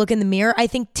about how you look in the mirror. I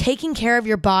think taking care of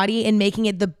your body and making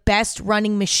it the best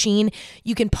running machine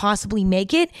you can possibly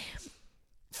make it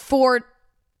for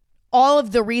all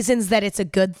of the reasons that it's a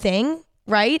good thing,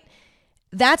 right?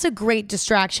 That's a great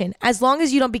distraction as long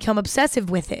as you don't become obsessive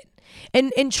with it.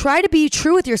 And try to be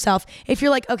true with yourself. If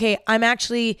you're like, okay, I'm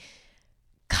actually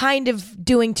kind of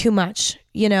doing too much,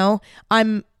 you know,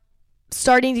 I'm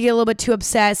starting to get a little bit too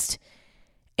obsessed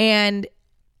and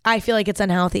I feel like it's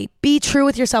unhealthy. Be true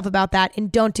with yourself about that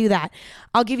and don't do that.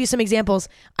 I'll give you some examples.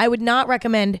 I would not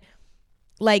recommend,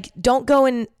 like, don't go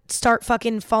and start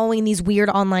fucking following these weird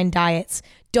online diets.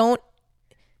 Don't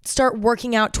start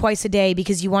working out twice a day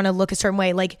because you want to look a certain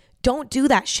way. Like, don't do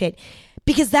that shit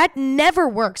because that never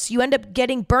works. You end up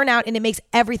getting burnout and it makes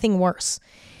everything worse.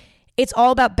 It's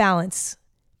all about balance.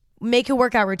 Make a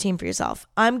workout routine for yourself.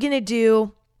 I'm going to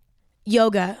do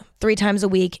yoga 3 times a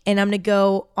week, and I'm going to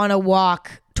go on a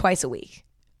walk twice a week.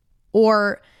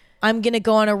 Or I'm going to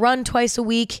go on a run twice a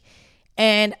week,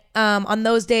 and on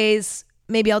those days,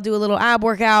 maybe I'll do a little ab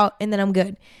workout, and then I'm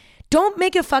good. Don't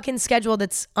make a fucking schedule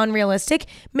that's unrealistic.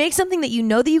 Make something that you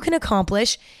know that you can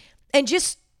accomplish, and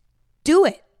just do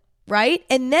it, right?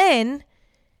 And then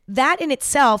that in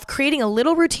itself, creating a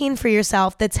little routine for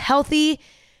yourself that's healthy,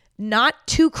 not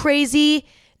too crazy,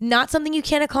 not something you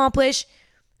can't accomplish,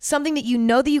 something that you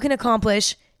know that you can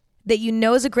accomplish, that you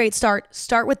know is a great start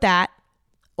with that.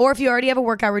 Or if you already have a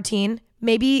workout routine,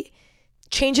 maybe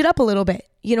change it up a little bit.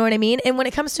 You know what I mean? And when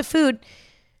it comes to food,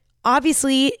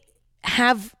 obviously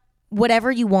have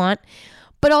whatever you want.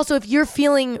 But also if you're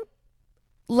feeling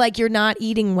like you're not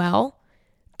eating well,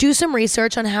 do some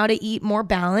research on how to eat more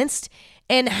balanced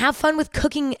and have fun with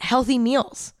cooking healthy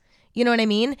meals. You know what I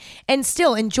mean? And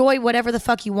still enjoy whatever the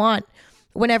fuck you want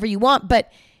whenever you want.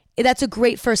 But that's a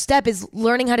great first step, is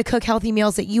learning how to cook healthy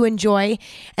meals that you enjoy,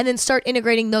 and then start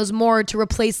integrating those more to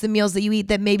replace the meals that you eat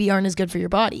that maybe aren't as good for your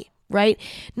body, right?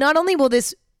 Not only will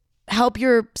this help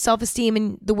your self-esteem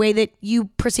and the way that you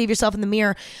perceive yourself in the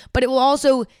mirror, but it will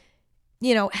also,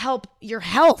 help your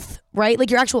health, right?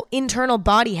 Like your actual internal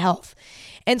body health.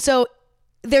 And so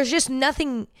there's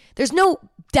no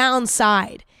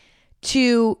downside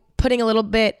to putting a little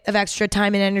bit of extra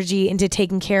time and energy into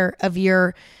taking care of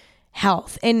your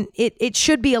health. And it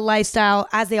should be a lifestyle,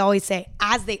 as they always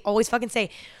fucking say,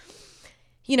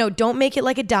 don't make it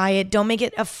like a diet. Don't make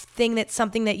it a thing that's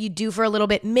something that you do for a little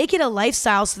bit. Make it a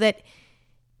lifestyle so that,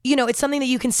 it's something that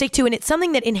you can stick to, and it's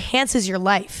something that enhances your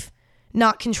life,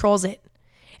 not controls it.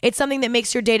 It's something that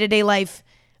makes your day-to-day life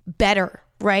better,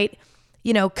 right?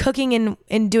 Cooking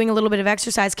and doing a little bit of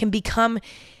exercise can become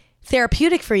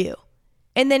therapeutic for you.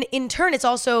 And then in turn, it's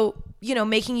also,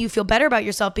 making you feel better about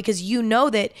yourself, because you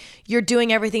know that you're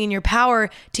doing everything in your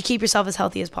power to keep yourself as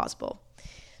healthy as possible.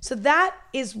 So that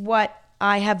is what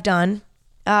I have done.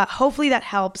 Hopefully that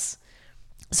helps.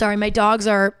 Sorry, my dogs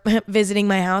are visiting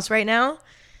my house right now.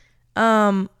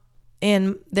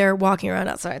 And they're walking around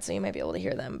outside, so you might be able to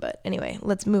hear them. But anyway,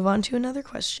 let's move on to another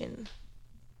question.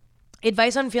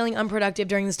 Advice on feeling unproductive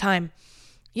during this time.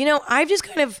 I've just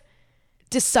kind of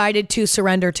decided to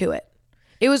surrender to it.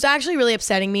 It was actually really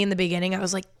upsetting me in the beginning. I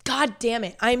was like, God damn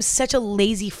it, I'm such a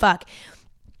lazy fuck.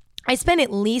 I spent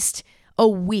at least a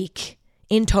week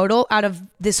in total out of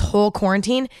this whole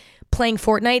quarantine playing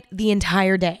Fortnite the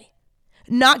entire day.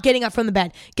 Not getting up from the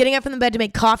bed. Getting up from the bed to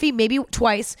make coffee, maybe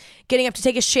twice. Getting up to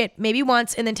take a shit, maybe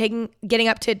once. And then getting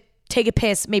up to take a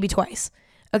piss, maybe twice.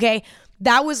 Okay?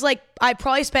 That was like, I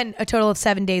probably spent a total of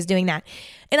 7 days doing that.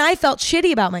 And I felt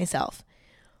shitty about myself.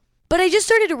 But I just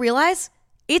started to realize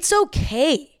it's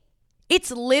okay.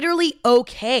 It's literally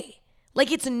okay.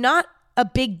 Like, it's not a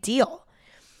big deal.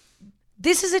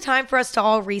 This is a time for us to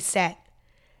all reset.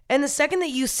 And the second that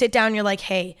you sit down, you're like,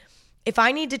 hey, if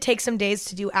I need to take some days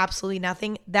to do absolutely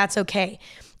nothing, that's okay.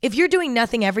 If you're doing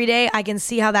nothing every day, I can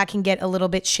see how that can get a little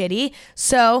bit shitty.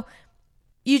 So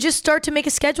you just start to make a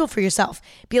schedule for yourself.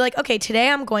 Be like, okay, today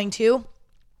I'm going to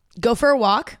go for a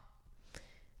walk,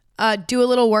 do a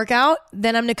little workout,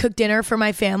 then I'm going to cook dinner for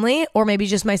my family or maybe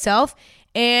just myself,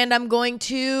 and I'm going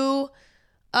to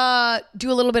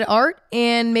do a little bit of art,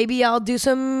 and maybe I'll do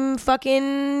some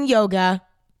fucking yoga,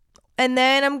 and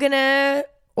then I'm going to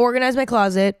organize my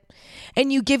closet.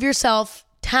 And you give yourself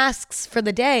tasks for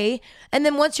the day, and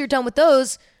then once you're done with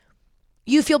those,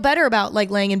 you feel better about like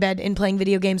laying in bed and playing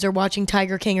video games or watching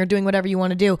Tiger King or doing whatever you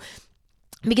want to do,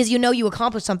 because you know you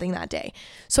accomplished something that day.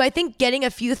 So I think getting a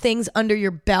few things under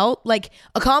your belt, like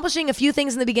accomplishing a few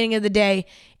things in the beginning of the day,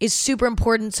 is super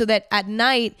important, so that at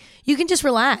night you can just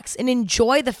relax and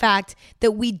enjoy the fact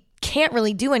that we can't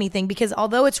really do anything, because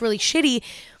although it's really shitty,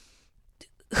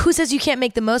 who says you can't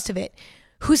make the most of it?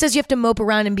 Who says you have to mope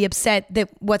around and be upset that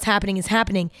what's happening is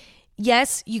happening?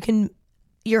 Yes, you can.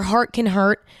 Your heart can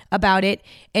hurt about it,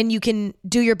 and you can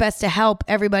do your best to help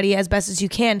everybody as best as you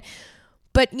can.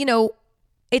 But,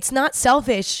 it's not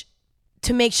selfish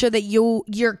to make sure that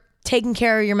you're taking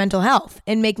care of your mental health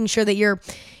and making sure that you're,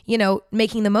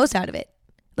 making the most out of it.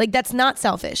 Like, that's not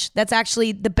selfish. That's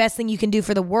actually the best thing you can do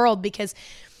for the world, because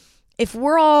if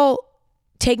we're all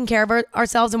taking care of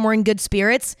ourselves and we're in good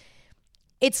spirits,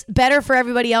 it's better for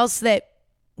everybody else that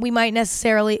we might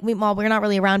necessarily, we're not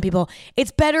really around people. It's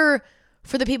better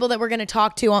for the people that we're going to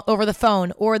talk to over the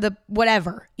phone or the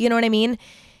whatever. You know what I mean?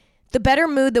 The better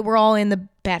mood that we're all in, the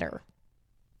better.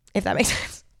 If that makes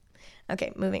sense.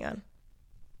 Okay, moving on.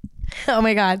 Oh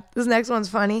my God, this next one's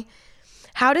funny.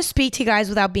 How to speak to guys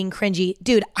without being cringy.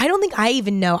 Dude, I don't think I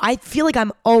even know. I feel like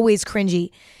I'm always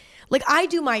cringy. Like, I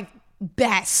do my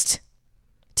best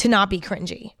to not be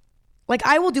cringy. Like,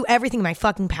 I will do everything in my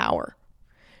fucking power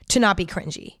to not be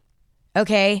cringy.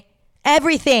 Okay?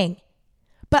 Everything.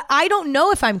 But I don't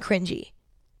know if I'm cringy.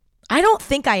 I don't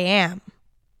think I am.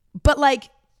 But like,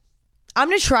 I'm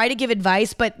going to try to give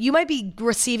advice, but you might be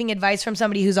receiving advice from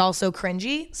somebody who's also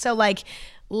cringy. So like,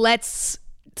 let's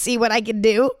see what I can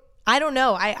do. I don't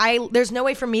know. There's no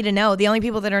way for me to know. The only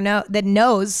people that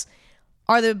knows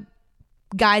are the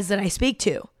guys that I speak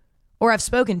to or I've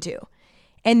spoken to.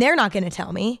 And they're not going to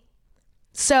tell me.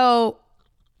 So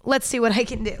let's see what I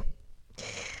can do.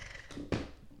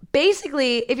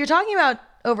 Basically, if you're talking about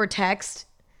over text,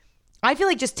 I feel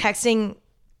like just texting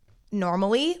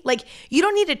normally, like you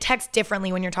don't need to text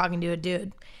differently when you're talking to a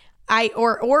dude,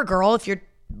 or a girl if you're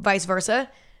vice versa.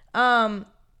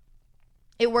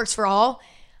 It works for all.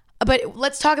 But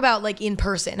let's talk about like in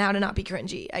person, how to not be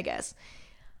cringy, I guess.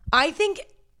 I think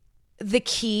the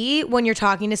key when you're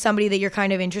talking to somebody that you're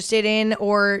kind of interested in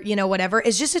or, you know, whatever,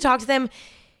 is just to talk to them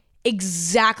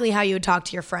exactly how you would talk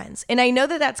to your friends. And I know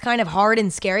that that's kind of hard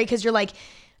and scary because you're like,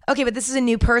 okay, but this is a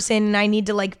new person and I need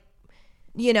to like,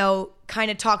 you know,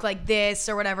 kind of talk like this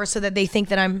or whatever so that they think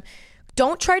that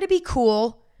don't try to be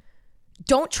cool.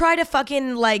 Don't try to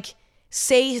fucking like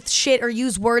say shit or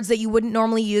use words that you wouldn't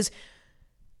normally use.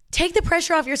 Take the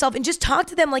pressure off yourself and just talk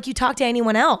to them like you talk to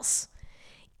anyone else.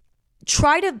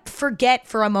 Try to forget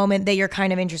for a moment that you're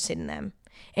kind of interested in them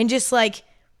and just like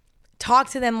talk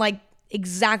to them like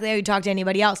exactly how you talk to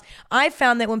anybody else. I've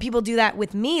found that when people do that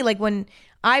with me, like when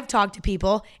I've talked to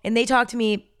people and they talk to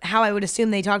me how I would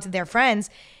assume they talk to their friends,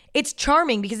 it's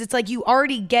charming because it's like you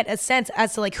already get a sense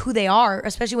as to like who they are,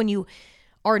 especially when you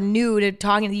are new to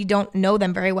talking, you don't know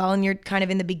them very well and you're kind of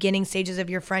in the beginning stages of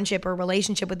your friendship or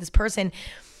relationship with this person.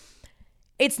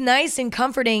 It's nice and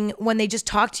comforting when they just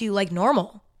talk to you like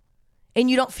normal and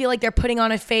you don't feel like they're putting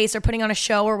on a face or putting on a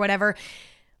show or whatever.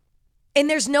 And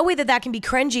there's no way that that can be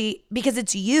cringy because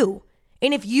it's you.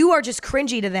 And if you are just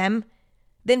cringy to them,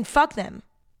 then fuck them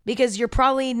because you're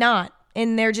probably not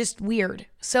and they're just weird.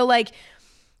 So like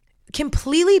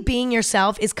completely being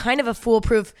yourself is kind of a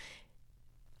foolproof.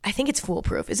 I think it's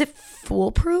foolproof. Is it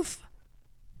foolproof?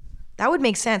 That would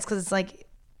make sense because it's like,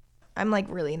 I'm like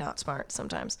really not smart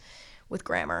sometimes with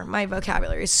grammar. My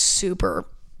vocabulary is super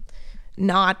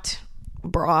not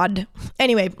broad.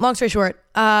 Anyway, long story short,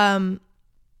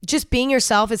 just being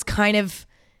yourself is kind of,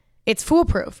 it's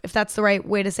foolproof, if that's the right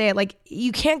way to say it. Like,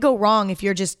 you can't go wrong if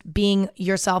you're just being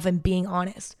yourself and being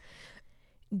honest.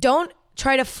 Don't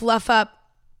try to fluff up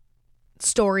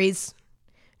stories.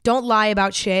 Don't lie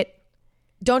about shit.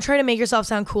 Don't try to make yourself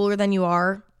sound cooler than you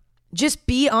are. Just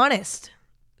be honest.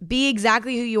 Be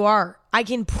exactly who you are. I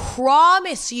can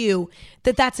promise you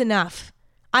that that's enough.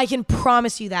 I can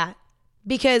promise you that.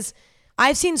 Because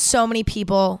I've seen so many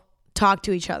people talk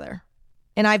to each other.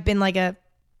 And I've been like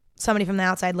somebody from the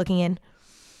outside looking in.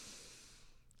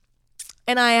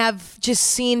 And I have just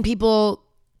seen people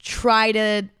try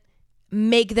to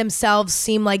make themselves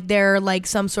seem like they're like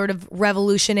some sort of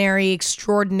revolutionary,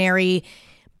 extraordinary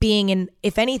being. And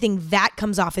if anything, that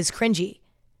comes off as cringy.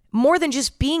 More than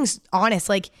just being honest.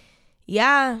 Like,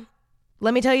 yeah,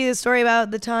 let me tell you the story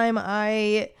about the time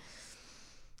I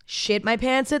shit my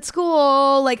pants at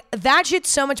school. Like, that shit's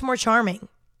so much more charming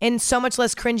and so much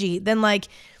less cringy than like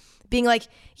being like,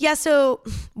 yeah, so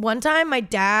one time my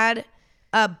dad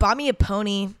bought me a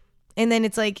pony. And then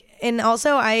it's like, and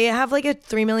also I have like a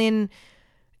 $3 million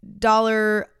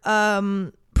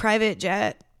private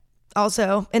jet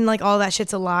also. And like all that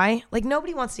shit's a lie. Like,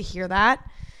 nobody wants to hear that.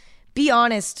 Be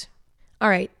honest. All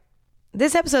right.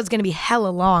 This episode's going to be hella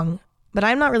long, but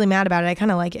I'm not really mad about it. I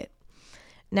kind of like it.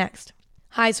 Next.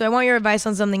 Hi, so I want your advice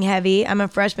on something heavy. I'm a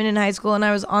freshman in high school and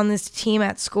I was on this team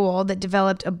at school that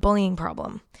developed a bullying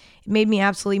problem. It made me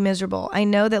absolutely miserable. I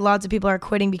know that lots of people are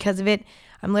quitting because of it.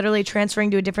 I'm literally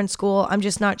transferring to a different school. I'm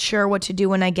just not sure what to do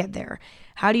when I get there.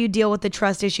 How do you deal with the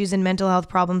trust issues and mental health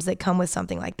problems that come with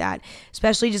something like that?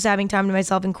 Especially just having time to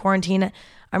myself in quarantine.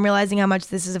 I'm realizing how much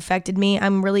this has affected me.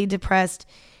 I'm really depressed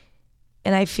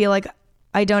and I feel like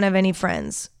I don't have any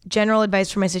friends. General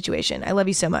advice for my situation. I love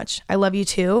you so much. I love you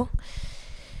too.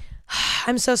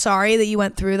 I'm so sorry that you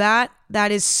went through that.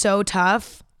 That is so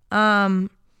tough. And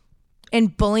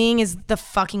bullying is the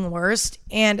fucking worst.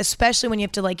 And especially when you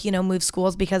have to like, you know, move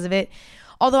schools because of it.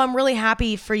 Although I'm really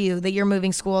happy for you that you're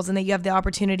moving schools and that you have the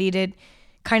opportunity to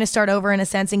kind of start over in a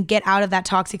sense and get out of that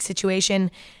toxic situation.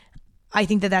 I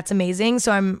think that that's amazing.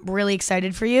 So I'm really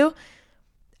excited for you.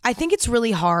 I think it's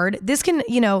really hard. This can,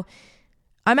 you know,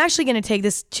 I'm actually going to take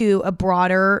this to a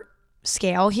broader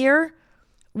scale here.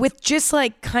 with just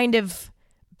like kind of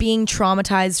being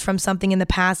traumatized from something in the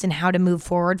past and how to move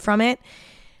forward from it.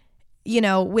 You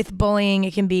know, with bullying,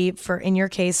 it can be, for in your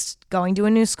case, going to a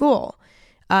new school.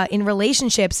 In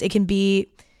relationships, it can be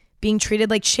being treated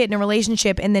like shit in a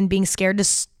relationship and then being scared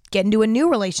to get into a new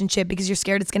relationship because you're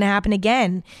scared it's going to happen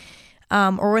again.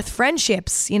 Or with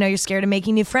friendships, you know, you're scared of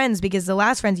making new friends because the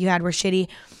last friends you had were shitty.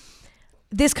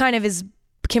 This kind of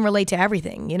can relate to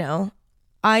everything, you know.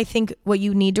 I think what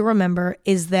you need to remember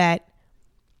is that,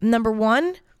 number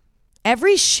one,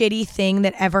 every shitty thing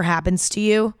that ever happens to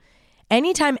you,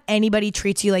 anytime anybody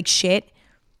treats you like shit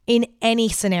in any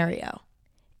scenario,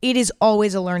 it is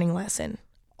always a learning lesson.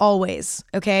 Always,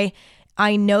 okay?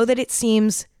 I know that it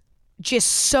seems just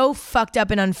so fucked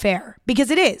up and unfair, because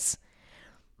it is.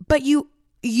 But you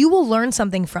will learn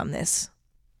something from this,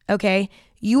 okay?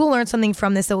 You will learn something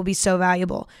from this that will be so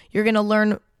valuable. You're going to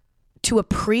learn to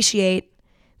appreciate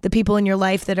the people in your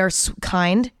life that are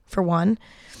kind, for one,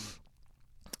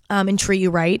 and treat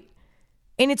you right.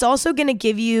 And it's also going to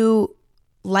give you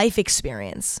life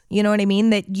experience, you know what I mean,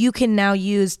 that you can now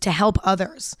use to help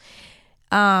others.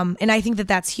 And I think that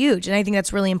that's huge, and I think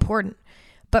that's really important.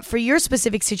 But for your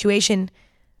specific situation,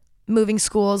 moving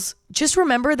schools, just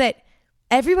remember that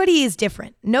everybody is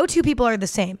different. No two people are the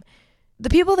same. The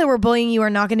people that were bullying you are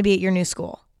not going to be at your new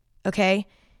school, okay?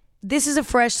 This is a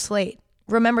fresh slate.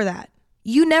 Remember that.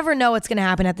 You never know what's going to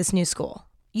happen at this new school.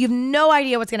 You have no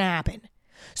idea what's going to happen.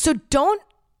 So don't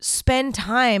spend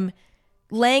time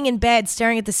laying in bed,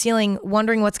 staring at the ceiling,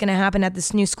 wondering what's going to happen at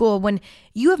this new school when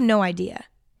you have no idea.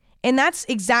 And that's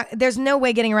there's no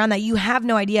way getting around that. You have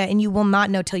no idea, and you will not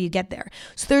know till you get there.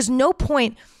 So there's no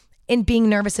point in being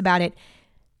nervous about it.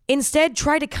 Instead,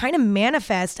 try to kind of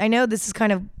manifest. I know this is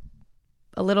kind of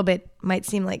a little bit, might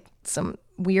seem like some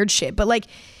weird shit, but like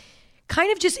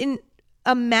kind of just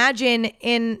imagine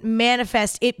and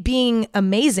manifest it being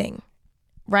amazing,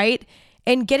 right?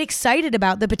 And get excited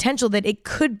about the potential that it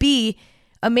could be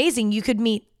amazing. You could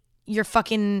meet your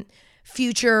fucking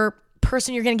future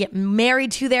person you're gonna get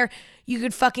married to there. You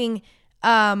could fucking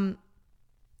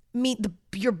meet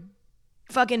your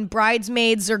fucking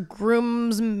bridesmaids or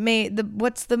groomsmen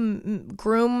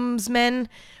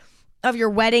of your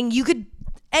wedding.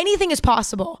 Anything is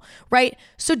possible, right?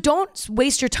 So don't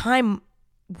waste your time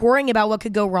worrying about what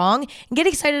could go wrong, and get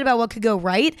excited about what could go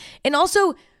right. And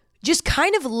also just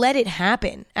kind of let it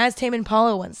happen, as Tame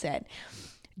Impala once said.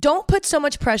 Don't put so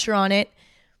much pressure on it.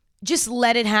 Just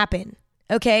let it happen,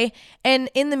 okay? And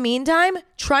in the meantime,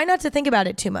 try not to think about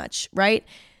it too much, right?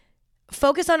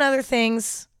 Focus on other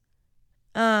things.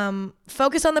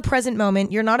 Focus on the present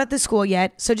moment. You're not at the school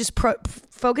yet, so just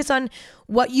focus on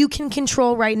what you can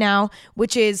control right now,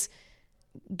 which is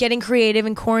getting creative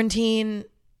in quarantine,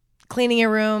 cleaning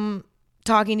your room,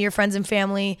 talking to your friends and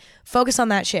family. Focus on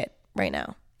that shit right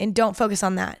now, and don't focus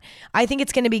on that. I think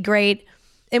it's going to be great.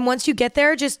 And once you get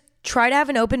there, just try to have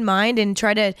an open mind and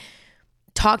try to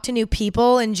talk to new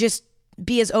people and just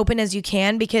be as open as you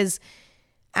can, because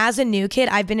as a new kid,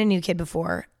 I've been a new kid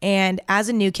before. And as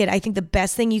a new kid, I think the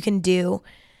best thing you can do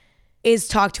is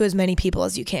talk to as many people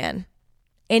as you can.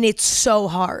 And it's so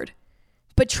hard.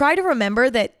 But try to remember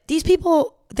that these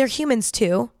people, they're humans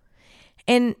too.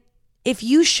 And if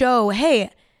you show, hey,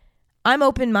 I'm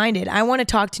open-minded, I want to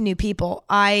talk to new people,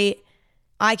 I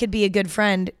could be a good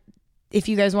friend if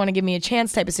you guys want to give me a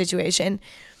chance type of situation,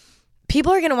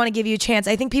 people are going to want to give you a chance.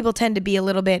 I think people tend to be a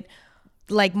little bit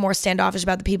like more standoffish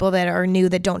about the people that are new,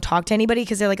 that don't talk to anybody,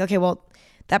 because they're like, okay, well,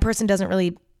 that person doesn't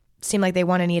really seem like they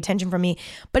want any attention from me.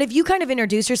 But if you kind of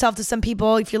introduce yourself to some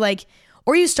people, if you're like,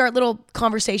 or you start little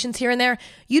conversations here and there,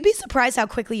 you'd be surprised how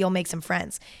quickly you'll make some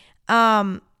friends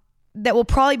that will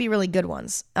probably be really good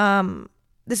ones.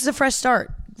 This is a fresh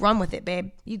start. Run with it,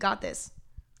 babe. You got this.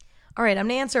 All right, I'm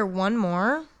going to answer one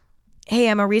more. Hey,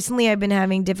 Emma, recently I've been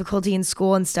having difficulty in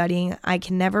school and studying. I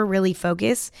can never really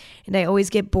focus, and I always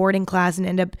get bored in class and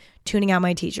end up tuning out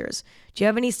my teachers. Do you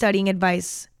have any studying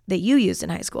advice that you used in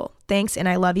high school? Thanks, and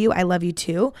I love you. I love you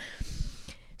too.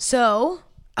 So,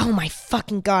 oh my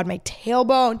fucking God, my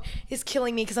tailbone is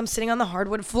killing me because I'm sitting on the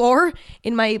hardwood floor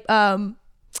in my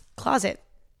closet.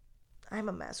 I'm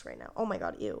a mess right now. Oh my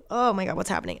God, ew. Oh my God, what's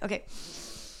happening? Okay.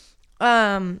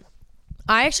 I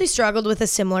actually struggled with a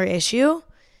similar issue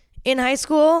in high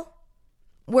school,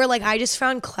 where like I just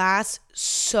found class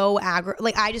so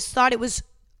like I just thought it was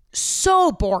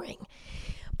so boring,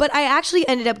 but I actually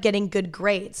ended up getting good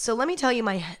grades. So let me tell you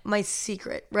my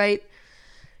secret, right?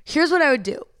 Here's what I would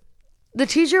do. The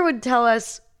teacher would tell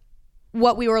us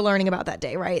what we were learning about that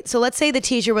day, right? So let's say the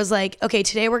teacher was like, okay,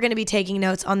 today we're going to be taking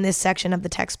notes on this section of the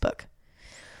textbook.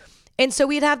 And so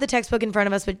we'd have the textbook in front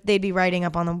of us, but they'd be writing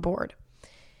up on the board.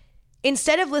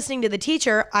 instead of listening to the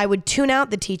teacher, I would tune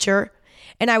out the teacher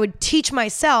and I would teach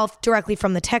myself directly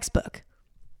from the textbook.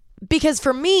 Because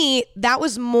for me, that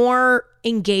was more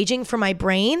engaging for my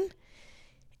brain,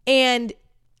 and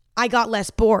I got less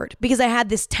bored because I had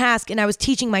this task and I was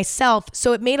teaching myself.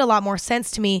 So it made a lot more sense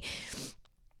to me.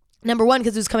 Number one,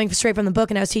 because it was coming straight from the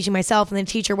book and I was teaching myself, and the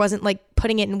teacher wasn't like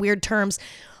putting it in weird terms.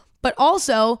 But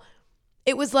also,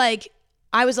 it was like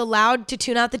I was allowed to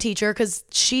tune out the teacher because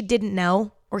she didn't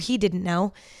know or he didn't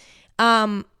know.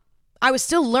 I was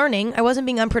still learning. I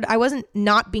wasn't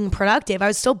not being productive. I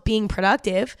was still being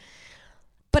productive,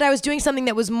 but I was doing something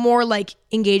that was more like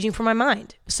engaging for my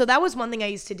mind. So that was one thing I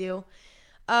used to do.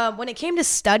 When it came to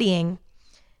studying,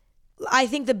 I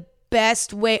think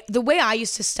the way I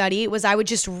used to study was I would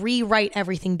just rewrite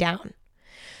everything down.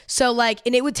 So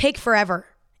and it would take forever.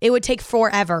 It would take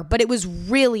forever, but it was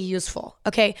really useful.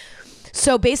 Okay.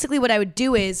 So basically what I would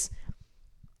do is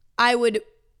I would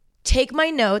take my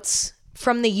notes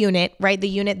from the unit, right? The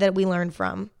unit that we learned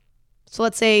from. So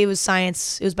let's say it was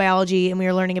science, it was biology, and we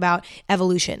were learning about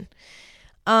evolution.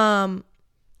 I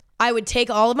would take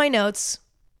all of my notes,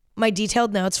 my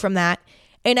detailed notes from that,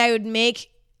 and I would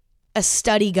make a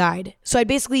study guide. So I'd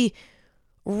basically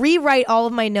rewrite all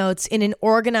of my notes in an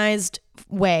organized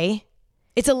way.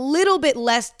 It's a little bit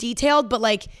less detailed,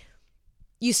 but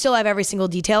you still have every single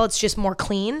detail. It's just more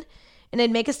clean. And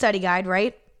I'd make a study guide,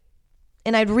 right?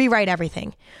 And I'd rewrite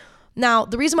everything. Now,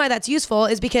 the reason why that's useful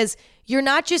is because you're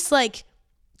not just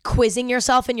quizzing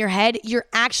yourself in your head. You're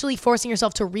actually forcing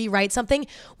yourself to rewrite something,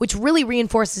 which really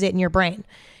reinforces it in your brain.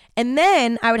 And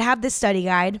then I would have this study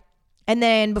guide. And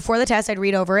then before the test, I'd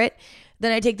read over it.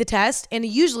 Then I'd take the test. And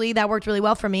usually that worked really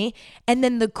well for me. And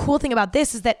then the cool thing about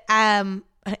this is that,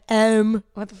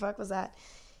 what the fuck was that?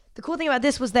 The cool thing about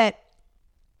this was that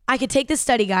I could take this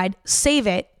study guide, save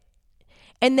it,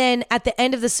 and then at the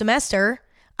end of the semester,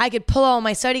 I could pull all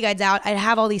my study guides out. I'd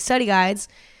have all these study guides,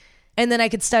 and then I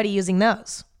could study using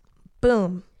those.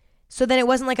 Boom. So then it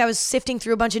wasn't like I was sifting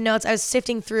through a bunch of notes. I was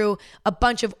sifting through a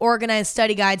bunch of organized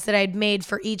study guides that I'd made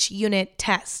for each unit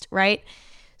test, right?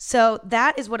 So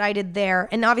that is what I did there.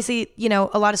 And obviously,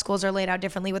 a lot of schools are laid out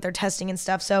differently with their testing and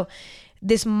stuff. So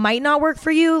this might not work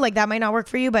for you. That might not work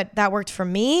for you, but that worked for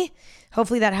me.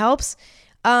 Hopefully that helps.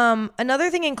 Another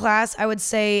thing in class I would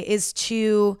say is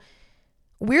to,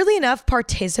 weirdly enough,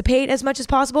 participate as much as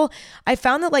possible. I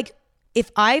found that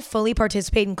if I fully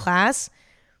participate in class,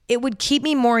 it would keep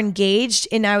me more engaged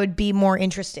and I would be more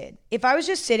interested. If I was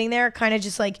just sitting there kind of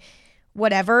just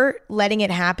whatever, letting it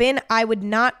happen, I would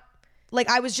not,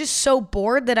 I was just so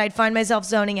bored that I'd find myself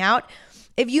zoning out.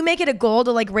 If you make it a goal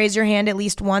to raise your hand at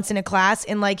least once in a class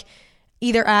and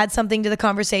either add something to the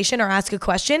conversation or ask a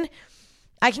question,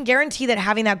 I can guarantee that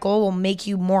having that goal will make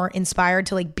you more inspired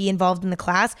to be involved in the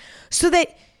class, so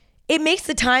that it makes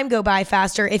the time go by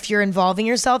faster if you're involving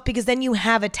yourself, because then you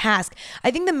have a task.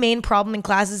 I think the main problem in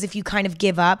class is if you kind of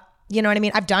give up. You know what I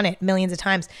mean? I've done it millions of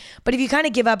times. But if you kind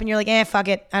of give up and you're fuck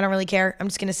it, I don't really care. I'm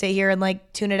just going to sit here and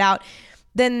tune it out.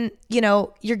 Then,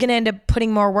 you're going to end up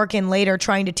putting more work in later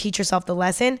trying to teach yourself the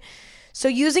lesson. So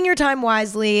using your time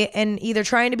wisely and either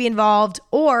trying to be involved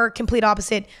or complete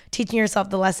opposite, teaching yourself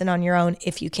the lesson on your own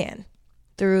if you can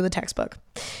through the textbook.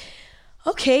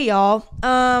 Okay, y'all.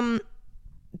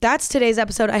 That's today's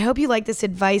episode. I hope you like this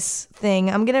advice thing.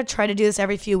 I'm going to try to do this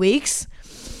every few weeks.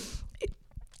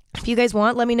 If you guys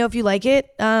want, let me know if you like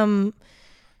it.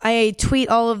 I tweet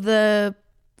all of the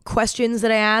questions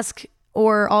that I ask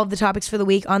or all of the topics for the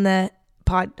week on the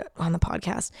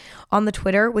podcast, on the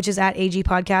Twitter, which is at AG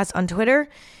Podcast on Twitter.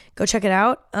 Go check it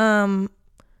out.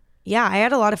 Yeah, I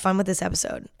had a lot of fun with this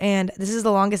episode, and this is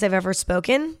the longest I've ever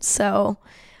spoken. So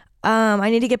I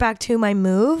need to get back to my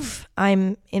move.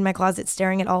 I'm in my closet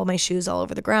staring at all of my shoes all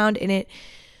over the ground, and it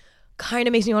kind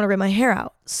of makes me want to rip my hair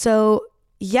out. So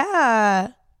yeah,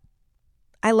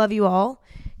 I love you all.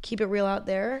 Keep it real out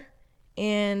there.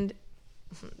 And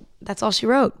that's all she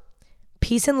wrote.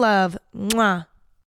 Peace and love. Mwah.